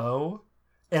UFO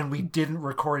and we didn't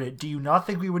record it, do you not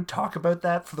think we would talk about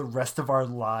that for the rest of our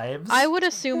lives? I would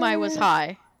assume I was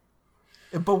high.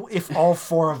 But if all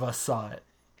four of us saw it.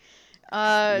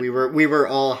 We were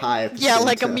all high at the same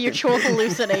like time. A mutual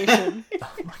hallucination.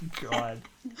 Oh my god.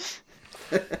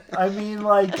 I mean,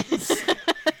 like,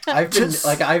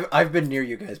 I've been near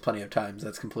you guys plenty of times.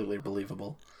 That's completely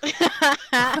believable.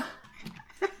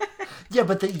 Yeah,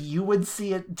 but that you would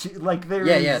see it too, like there.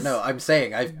 Yeah. No, I'm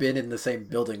saying I've been in the same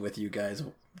building with you guys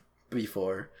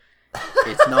before.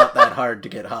 It's not that hard to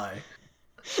get high.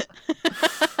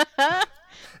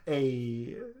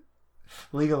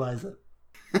 Legalize it.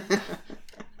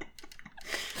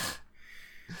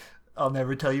 I'll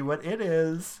never tell you what it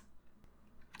is.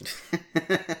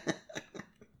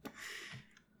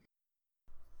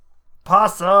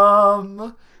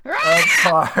 Possum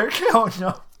Park. Oh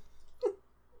no.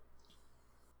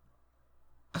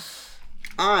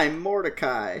 I'm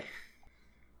Mordecai.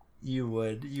 You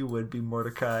would be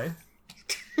Mordecai.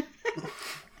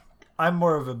 I'm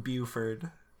more of a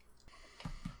Buford.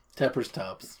 Tepper's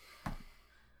Tops.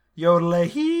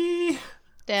 Yodelay.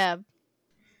 Dab.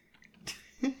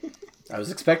 I was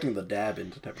expecting the dab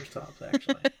into Tepper's Tops,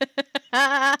 actually.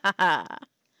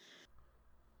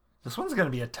 This one's gonna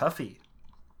be a toughie.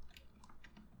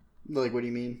 Like, what do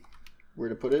you mean? Where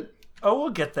to put it? Oh, we'll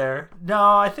get there. No,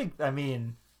 I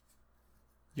mean,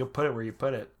 you'll put it where you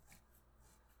put it.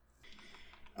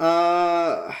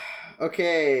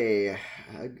 Okay.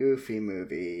 A Goofy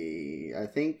movie. I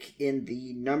think in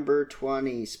the number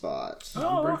 20 spot.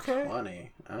 Oh, okay.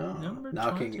 20. Oh, Number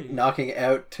 20. knocking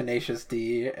out Tenacious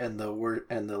D and the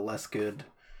less good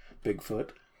Bigfoot,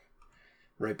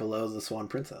 right below the Swan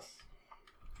Princess.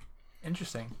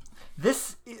 Interesting.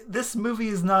 This movie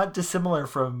is not dissimilar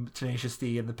from Tenacious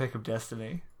D and The Pick of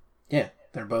Destiny. Yeah,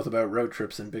 they're both about road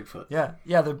trips and Bigfoot. Yeah,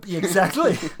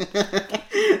 exactly.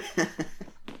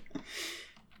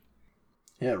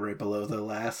 Yeah, right below the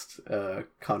last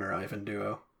Connor Ivan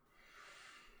duo.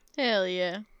 Hell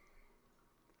yeah.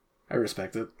 I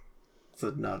respect it. It's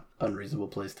a not unreasonable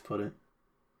place to put it.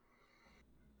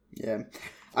 Yeah.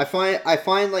 I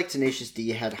find like Tenacious D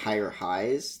had higher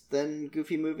highs than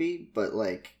Goofy Movie, but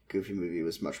like Goofy Movie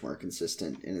was much more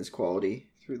consistent in its quality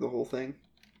through the whole thing.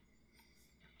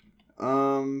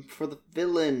 For the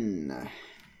villain.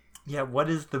 Yeah,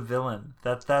 what is the villain?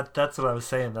 That's what I was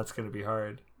saying. That's going to be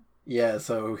hard. Yeah,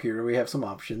 so here we have some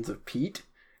options of Pete,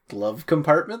 glove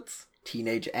compartments,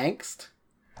 teenage angst,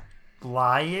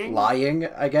 Lying,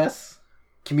 I guess.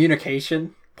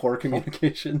 Communication. Poor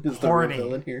communication is the real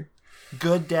villain here.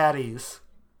 Good daddies.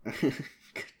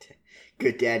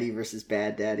 Good daddy versus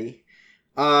bad daddy.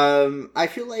 I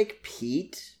feel like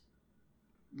Pete,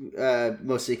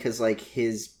 mostly because like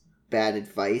his bad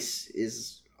advice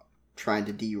is trying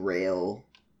to derail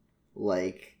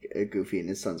like Goofy and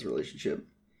his son's relationship.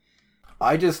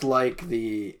 I just like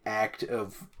the act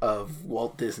of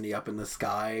Walt Disney up in the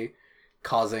sky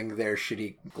causing their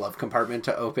shitty glove compartment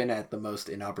to open at the most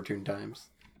inopportune times.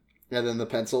 And then the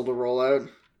pencil to roll out.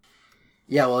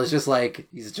 Yeah, well, it's just like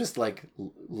he's just like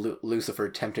Lucifer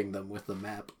tempting them with the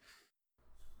map.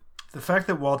 The fact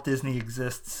that Walt Disney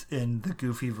exists in the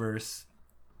Goofyverse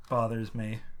bothers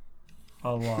me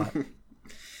a lot.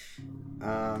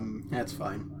 That's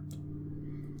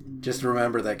fine. Just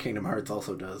remember that Kingdom Hearts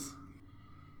also does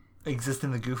exist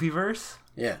in the Goofyverse?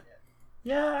 Yeah.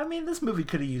 Yeah, I mean, this movie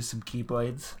could have used some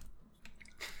Keyblades.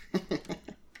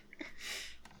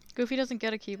 Goofy doesn't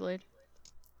get a Keyblade.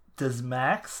 Does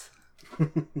Max?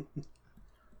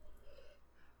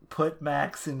 Put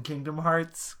Max in Kingdom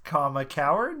Hearts,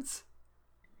 cowards?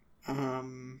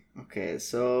 Okay,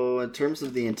 so in terms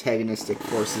of the antagonistic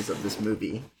forces of this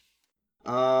movie,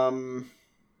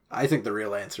 I think the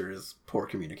real answer is poor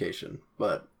communication,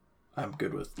 but I'm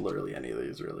good with literally any of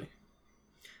these, really.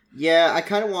 Yeah, I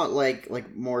kind of want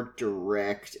like more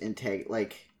direct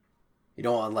like you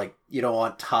don't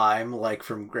want time like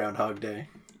from Groundhog Day.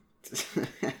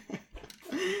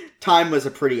 Time was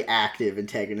a pretty active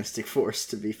antagonistic force,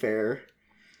 to be fair.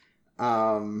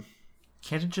 Can't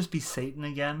it just be Satan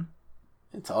again?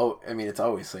 It's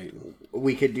always Satan.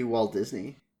 We could do Walt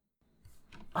Disney.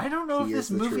 I don't know if this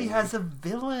movie has a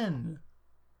villain.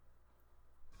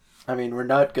 I mean, we're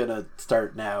not gonna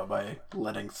start now by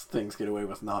letting things get away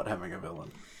with not having a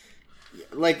villain.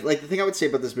 Like the thing I would say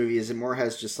about this movie is it more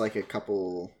has just like a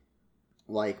couple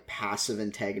like passive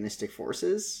antagonistic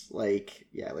forces, like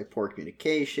poor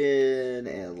communication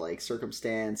and like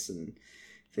circumstance and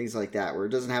things like that, where it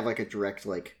doesn't have like a direct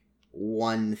like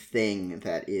one thing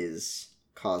that is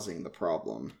causing the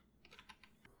problem.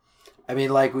 I mean,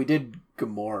 like we did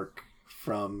Gamork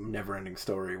from Neverending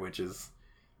Story, which is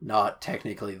not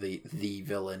technically the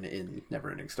villain in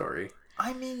Neverending Story.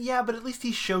 I mean, yeah, but at least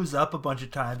he shows up a bunch of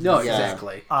times. No,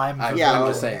 exactly. I'm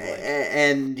just saying. Like,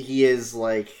 and he is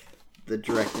like the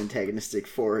direct antagonistic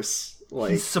force.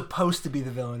 Like he's supposed to be the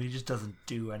villain. He just doesn't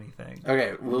do anything.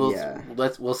 Okay,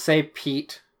 we'll say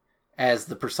Pete as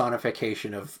the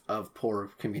personification of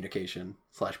poor communication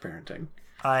 / parenting.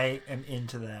 I am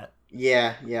into that.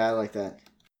 Yeah, I like that.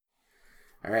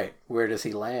 All right, where does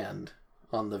he land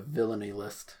on the villainy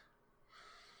list?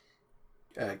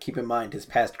 Keep in mind his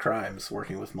past crimes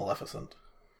working with Maleficent.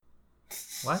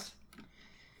 What?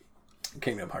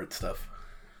 Kingdom Hearts stuff.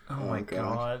 Oh my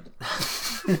god.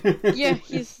 Yeah,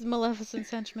 he's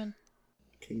Maleficent's henchman.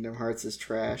 Kingdom Hearts is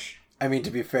trash. I mean,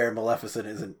 to be fair, Maleficent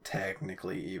isn't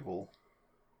technically evil.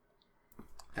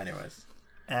 Anyways.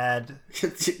 Add...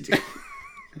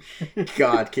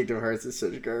 God, Kingdom Hearts is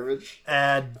such garbage.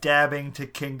 Add dabbing to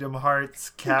Kingdom Hearts,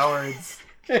 cowards.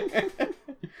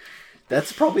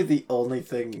 That's probably the only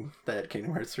thing that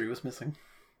Kingdom Hearts 3 was missing.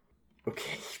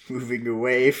 Okay, moving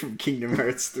away from Kingdom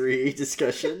Hearts 3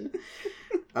 discussion.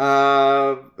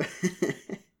 How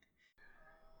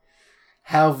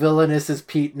villainous is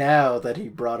Pete now that he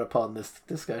brought upon this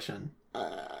discussion?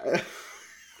 Like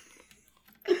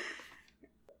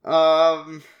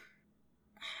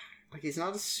he's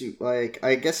not a suit. Like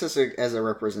I guess as a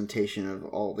representation of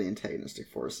all the antagonistic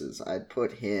forces, I'd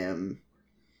put him.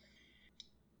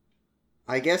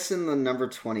 I guess in the number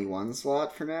 21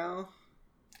 slot for now.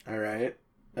 All right,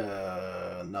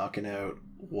 knocking out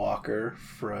Walker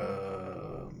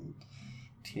from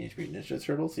Teenage Mutant Ninja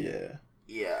Turtles.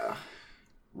 Yeah.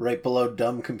 Right below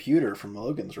Dumb Computer from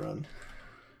Logan's Run.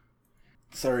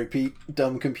 Sorry, Pete.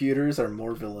 Dumb computers are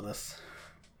more villainous.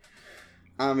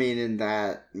 I mean, in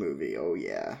that movie, oh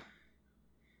yeah.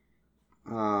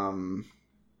 And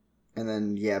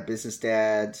then Business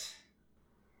Dad.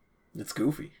 It's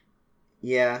Goofy.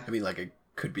 Yeah. I mean, like it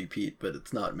could be Pete, but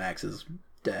it's not Max's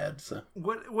dad. So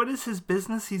what is his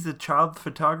business? He's a child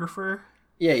photographer.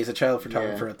 Yeah, he's a child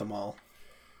photographer at the mall.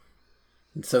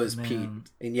 And so is Pete,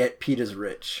 and yet Pete is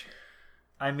rich.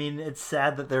 I mean, it's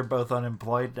sad that they're both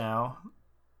unemployed now.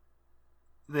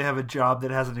 They have a job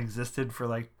that hasn't existed for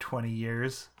like 20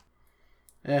 years.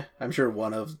 I'm sure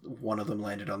one of them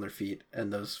landed on their feet,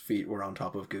 and those feet were on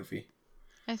top of Goofy.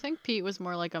 I think Pete was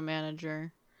more like a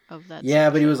manager of that. Yeah,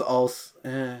 section. But he was also...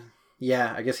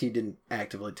 I guess he didn't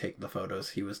actively take the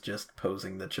photos. He was just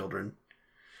posing the children.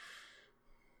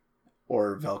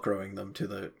 or Velcroing them to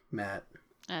the mat.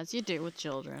 As you do with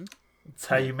children. It's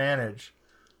how you manage.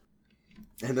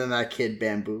 And then that kid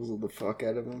bamboozled the fuck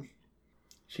out of him.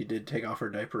 She did take off her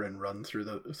diaper and run through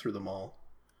the mall.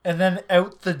 And then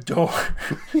out the door,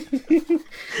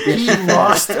 he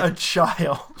lost a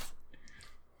child.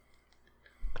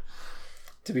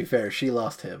 To be fair, she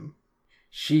lost him.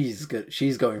 She's good.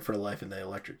 She's going for life in the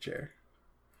electric chair.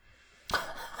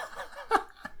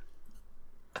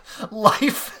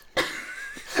 Life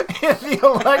in the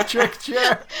electric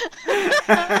chair.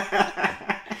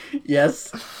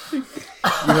 Yes. You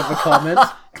have a comment?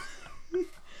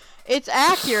 It's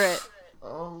accurate.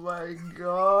 Oh my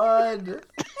god.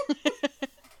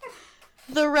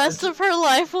 The rest of her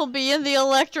life will be in the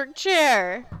electric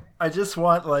chair. I just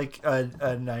want like a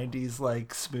 90s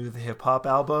like smooth hip hop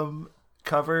album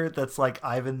cover that's like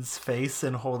Ivan's face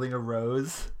and holding a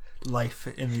rose. Life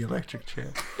in the electric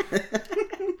chair.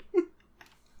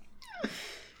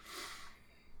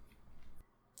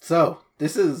 So,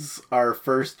 this is our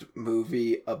first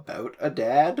movie about a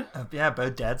dad. Yeah,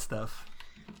 about dad stuff.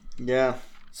 Yeah.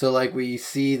 So, like, we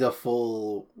see the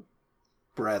full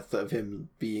breadth of him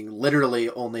being literally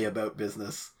only about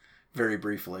business, very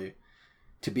briefly,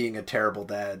 to being a terrible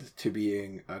dad, to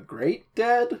being a great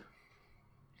dad.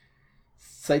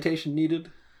 Citation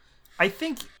needed. I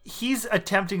think he's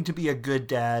attempting to be a good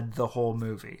dad the whole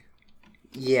movie.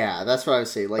 Yeah, that's what I would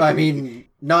say. Like, I mean,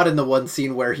 not in the one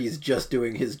scene where he's just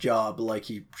doing his job like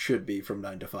he should be from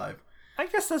 9 to 5. I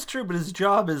guess that's true, but his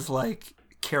job is like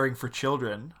caring for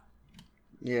children.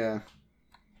 Yeah.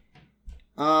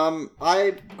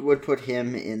 I would put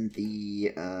him in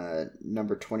the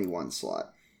number 21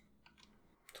 slot.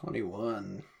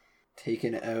 21.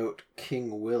 Taking out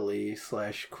King Willie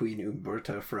 / Queen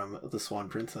Umberta from The Swan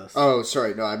Princess. Oh,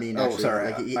 sorry. No, I mean, Oh, actually,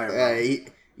 sorry,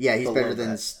 like, he's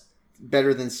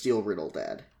better than Steel Riddle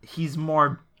Dad. He's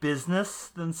more business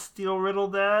than Steel Riddle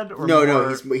Dad? Or No,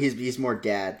 he's more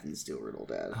dad than Steel Riddle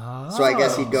Dad. Oh. So I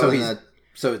guess he'd go in the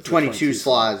So it's 22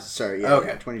 slot. Sorry, yeah, Okay.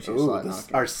 yeah, 22 Ooh, slot. this is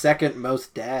Okay. our second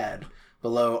most dad,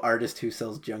 below artist who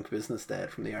sells junk business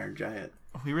dad from the Iron Giant.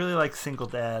 We really like single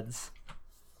dads.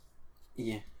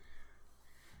 Yeah.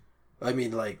 I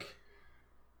mean, like,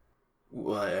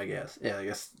 well, I guess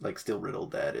like Steel Riddle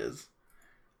dad is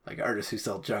like artists who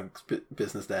sell junk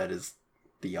business dad is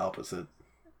the opposite.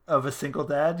 Of a single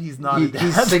dad? He's not a dad.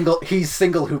 He's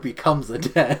single who becomes a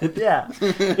dad. Yeah.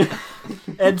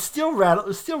 And Steel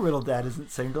Riddle Dad isn't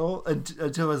single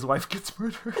until his wife gets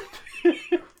murdered.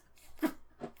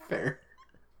 Fair.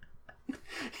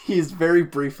 He is very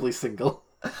briefly single.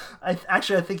 I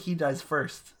think he dies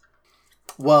first.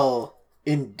 Well,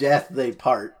 in death they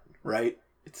part, right?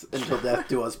 It's until death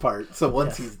do us part. So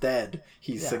once he's dead,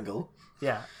 he's single.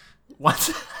 Yeah.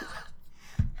 Once.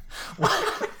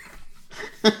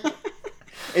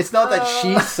 It's not that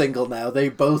she's single now; they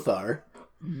both are.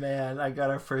 Man, I got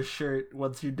our first shirt.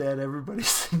 Once you're dead, everybody's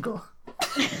single.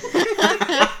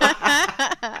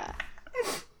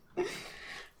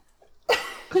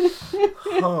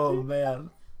 Oh man.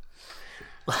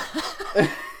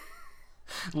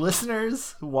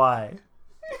 Listeners, why?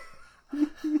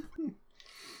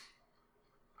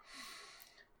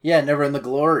 Yeah, Never in the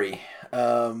Glory.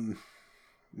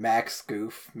 Max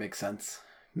Goof makes sense.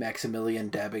 Maximilian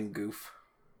dabbing Goof.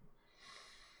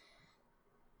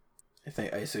 I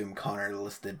assume Connor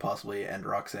listed possibly, and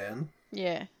Roxanne.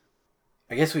 Yeah.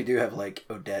 I guess we do have like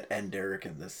Odette and Derek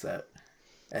in this set.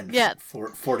 And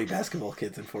 40 basketball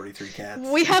kids and 43 cats.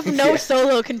 We have no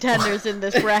solo contenders in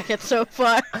this bracket so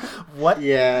far. What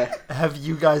Yeah. have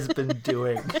you guys been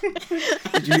doing?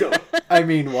 I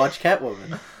mean, watch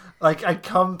Catwoman. Like, I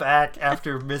come back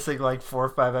after missing like 4 or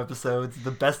 5 episodes.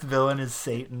 The best villain is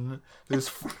Satan.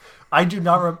 I do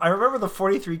not. I remember the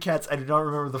 43 cats. I do not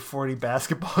remember the 40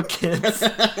 basketball kids.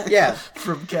 Yeah,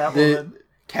 from Catwoman.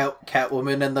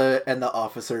 Catwoman and the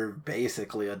officer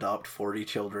basically adopt 40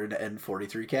 children and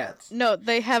 43 cats. No,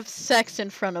 they have sex in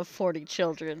front of 40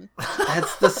 children.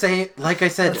 That's the same. Like I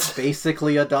said,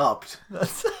 basically adopt.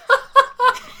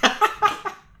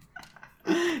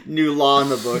 New law in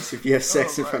the books: if you have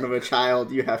sex in front of a child,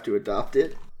 you have to adopt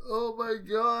it. Oh my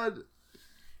god.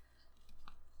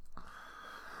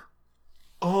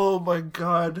 Oh my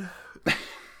god.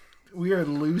 We are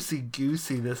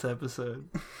loosey-goosey this episode.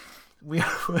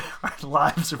 Our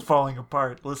lives are falling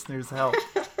apart. Listeners, help.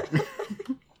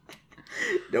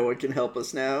 No one can help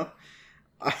us now.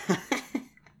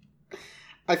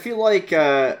 I feel like,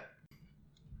 I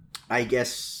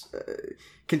guess,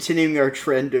 continuing our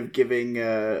trend of giving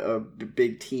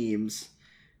big teams,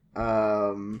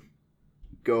 go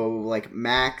like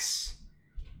Max,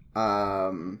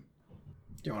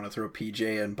 Do you want to throw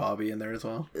PJ and Bobby in there as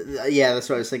well? Yeah, that's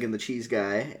what I was thinking. The cheese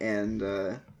guy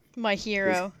and My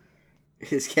hero.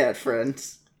 his cat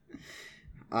friends.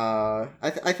 I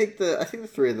think the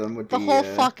three of them would The be whole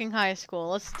fucking high school.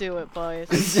 Let's do it,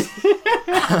 boys.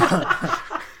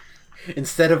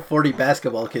 Instead of 40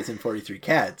 basketball kids and 43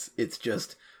 cats, it's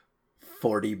just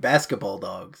 40 basketball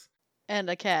dogs. And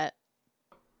a cat.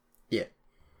 Yeah.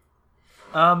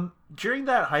 During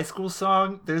that high school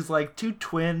song, there's like two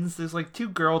twins. There's like two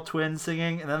girl twins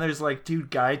singing, and then there's like two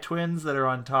guy twins that are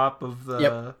on top of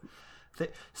the.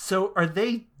 Yep. So are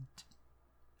they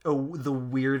the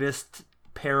weirdest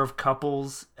pair of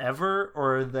couples ever,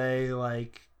 or are they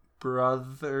like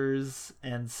brothers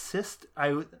and sisters?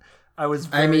 I was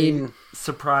very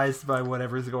surprised by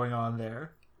whatever's going on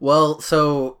there. Well,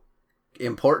 so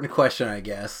important question, I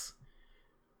guess.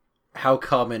 How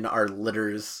common are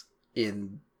litters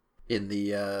in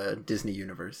the Disney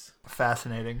universe?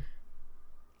 Fascinating.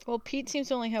 Well, Pete seems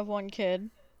to only have one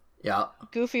kid. Yeah.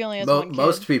 Goofy only has one kid.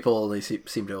 Most people only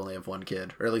seem to only have one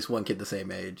kid, or at least one kid the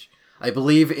same age. I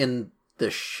believe in the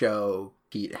show,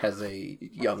 Pete has a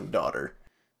young daughter.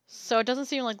 So it doesn't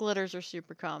seem like litters are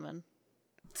super common.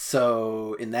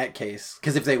 So in that case,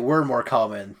 because if they were more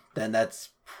common, then that's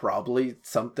probably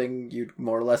something you'd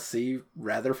more or less see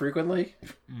rather frequently,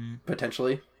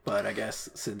 potentially. But I guess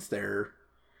since their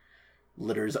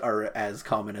litters are as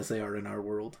common as they are in our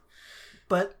world,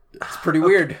 but it's pretty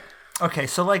weird. Okay,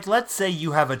 so like, let's say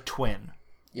you have a twin.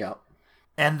 Yeah.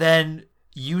 And then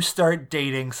you start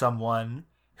dating someone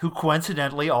who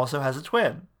coincidentally also has a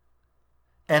twin.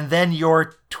 And then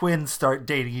your twins start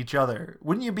dating each other.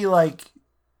 Wouldn't you be like,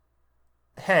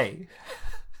 hey,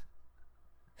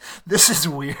 this is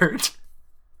weird.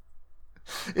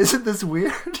 Isn't this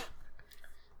weird?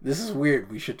 This is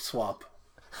weird. We should swap.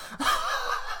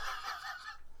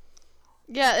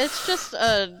 Yeah, it's just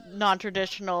a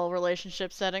non-traditional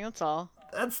relationship setting, that's all.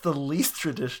 That's the least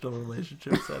traditional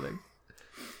relationship setting.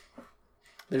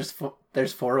 There's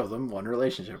four of them, one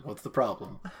relationship. What's the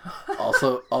problem?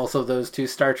 Also those two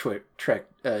Star Trek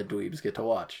dweebs get to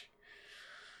watch.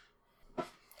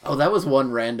 Oh, that was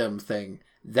one random thing.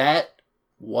 That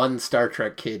one Star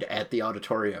Trek kid at the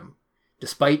auditorium,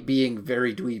 despite being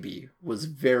very dweeby, was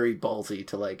very ballsy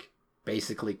to like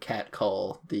basically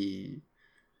catcall the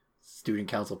student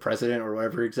council president or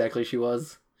whatever exactly she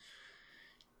was.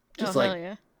 Just hell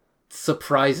yeah.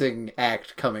 Surprising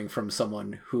act coming from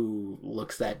someone who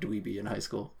looks that dweeby in high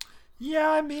school. Yeah,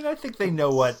 I mean, I think they know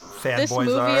what fanboys are. This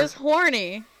movie is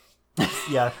horny.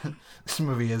 Yeah, this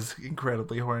movie is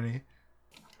incredibly horny.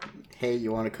 Hey,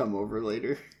 you want to come over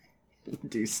later?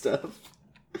 Do stuff.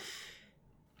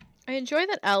 I enjoy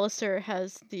that Alistair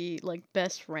has the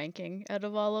best ranking out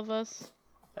of all of us.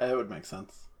 That would make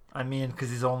sense. I mean, because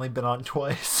he's only been on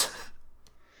twice.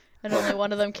 And only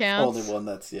one of them counts. Only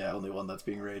one that's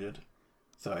being rated.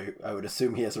 So I would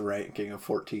assume he has a ranking of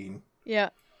 14. Yeah.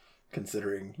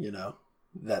 Considering,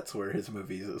 that's where his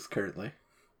movies is currently.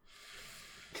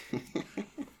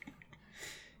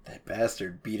 That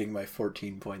bastard beating my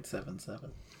 14.77.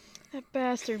 That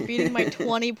bastard beating my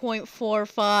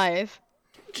 20.45.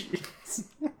 Jeez.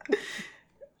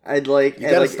 I'd like... You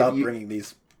gotta stop bringing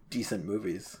these decent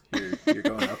movies. You're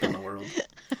going up in the world.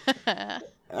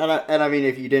 And I mean,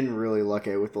 if you didn't really luck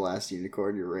out with The Last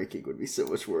Unicorn, your ranking would be so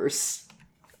much worse.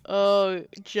 Oh,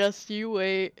 just you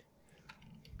wait.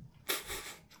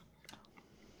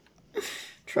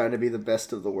 Trying to be the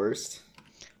best of the worst.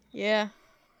 Yeah.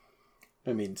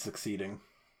 I mean, succeeding.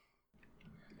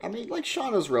 I mean,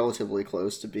 Shauna's relatively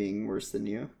close to being worse than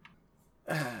you.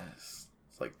 It's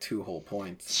like 2 whole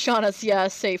points.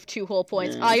 Shauna's, safe 2 whole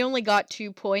points. Yeah. I only got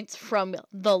 2 points from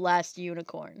The Last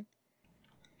Unicorn.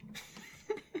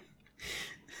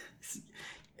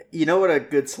 You know what a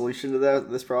good solution to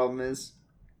this problem is?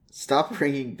 Stop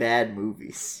bringing bad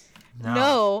movies.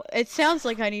 No, it sounds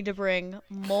like I need to bring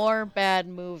more bad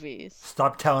movies.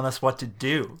 Stop telling us what to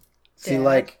do. See,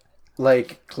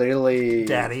 clearly...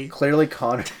 Daddy. Clearly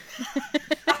Connor...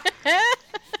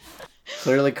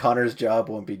 Clearly Connor's job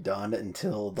won't be done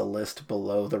until the list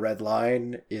below the red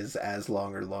line is as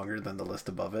long or longer than the list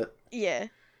above it. Yeah.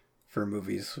 For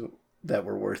movies that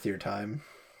were worth your time.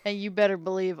 And you better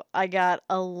believe I got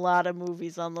a lot of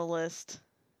movies on the list.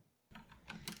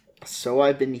 So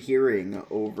I've been hearing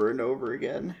over and over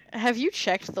again. Have you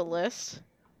checked the list?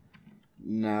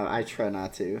 No, I try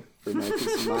not to, for my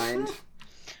peace of mind.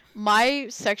 My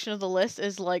section of the list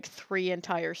is 3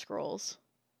 entire scrolls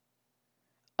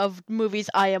of movies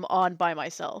I am on by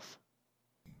myself.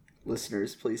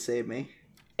 Listeners, please save me.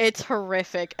 It's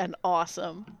horrific and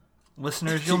awesome.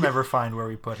 Listeners, you'll never find where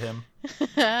we put him.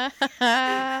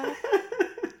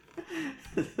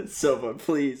 Silva,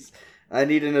 please. I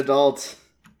need an adult.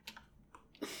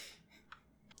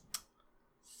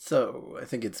 So, I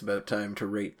think it's about time to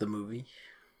rate the movie.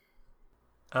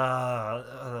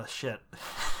 Shit.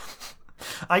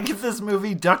 I give this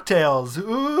movie DuckTales.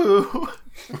 Ooh.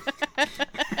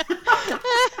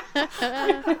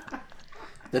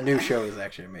 The new show is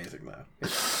actually amazing, though.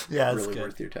 It's really good.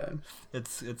 worth your time.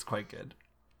 It's quite good.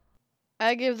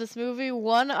 I give this movie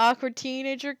one awkward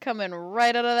teenager coming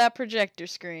right out of that projector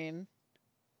screen.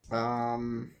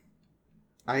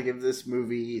 I give this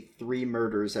movie 3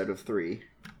 murders out of 3.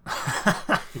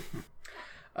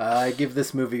 I give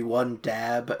this movie 1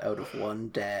 dab out of 1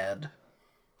 dad.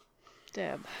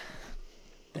 Dab.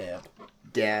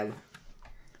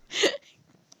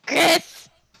 Chris!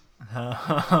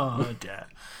 Oh, dab.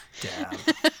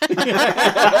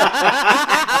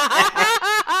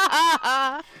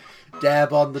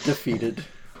 Dab on the defeated.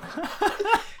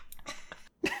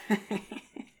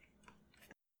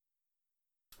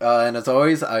 And as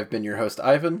always, I've been your host,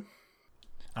 Ivan.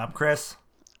 I'm Chris.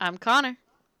 I'm Connor.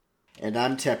 And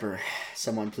I'm Tepper.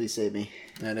 Someone please save me.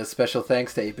 And a special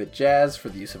thanks to 8-Bit Jazz for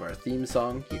the use of our theme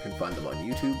song. You can find them on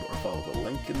YouTube or follow the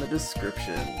link in the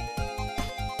description.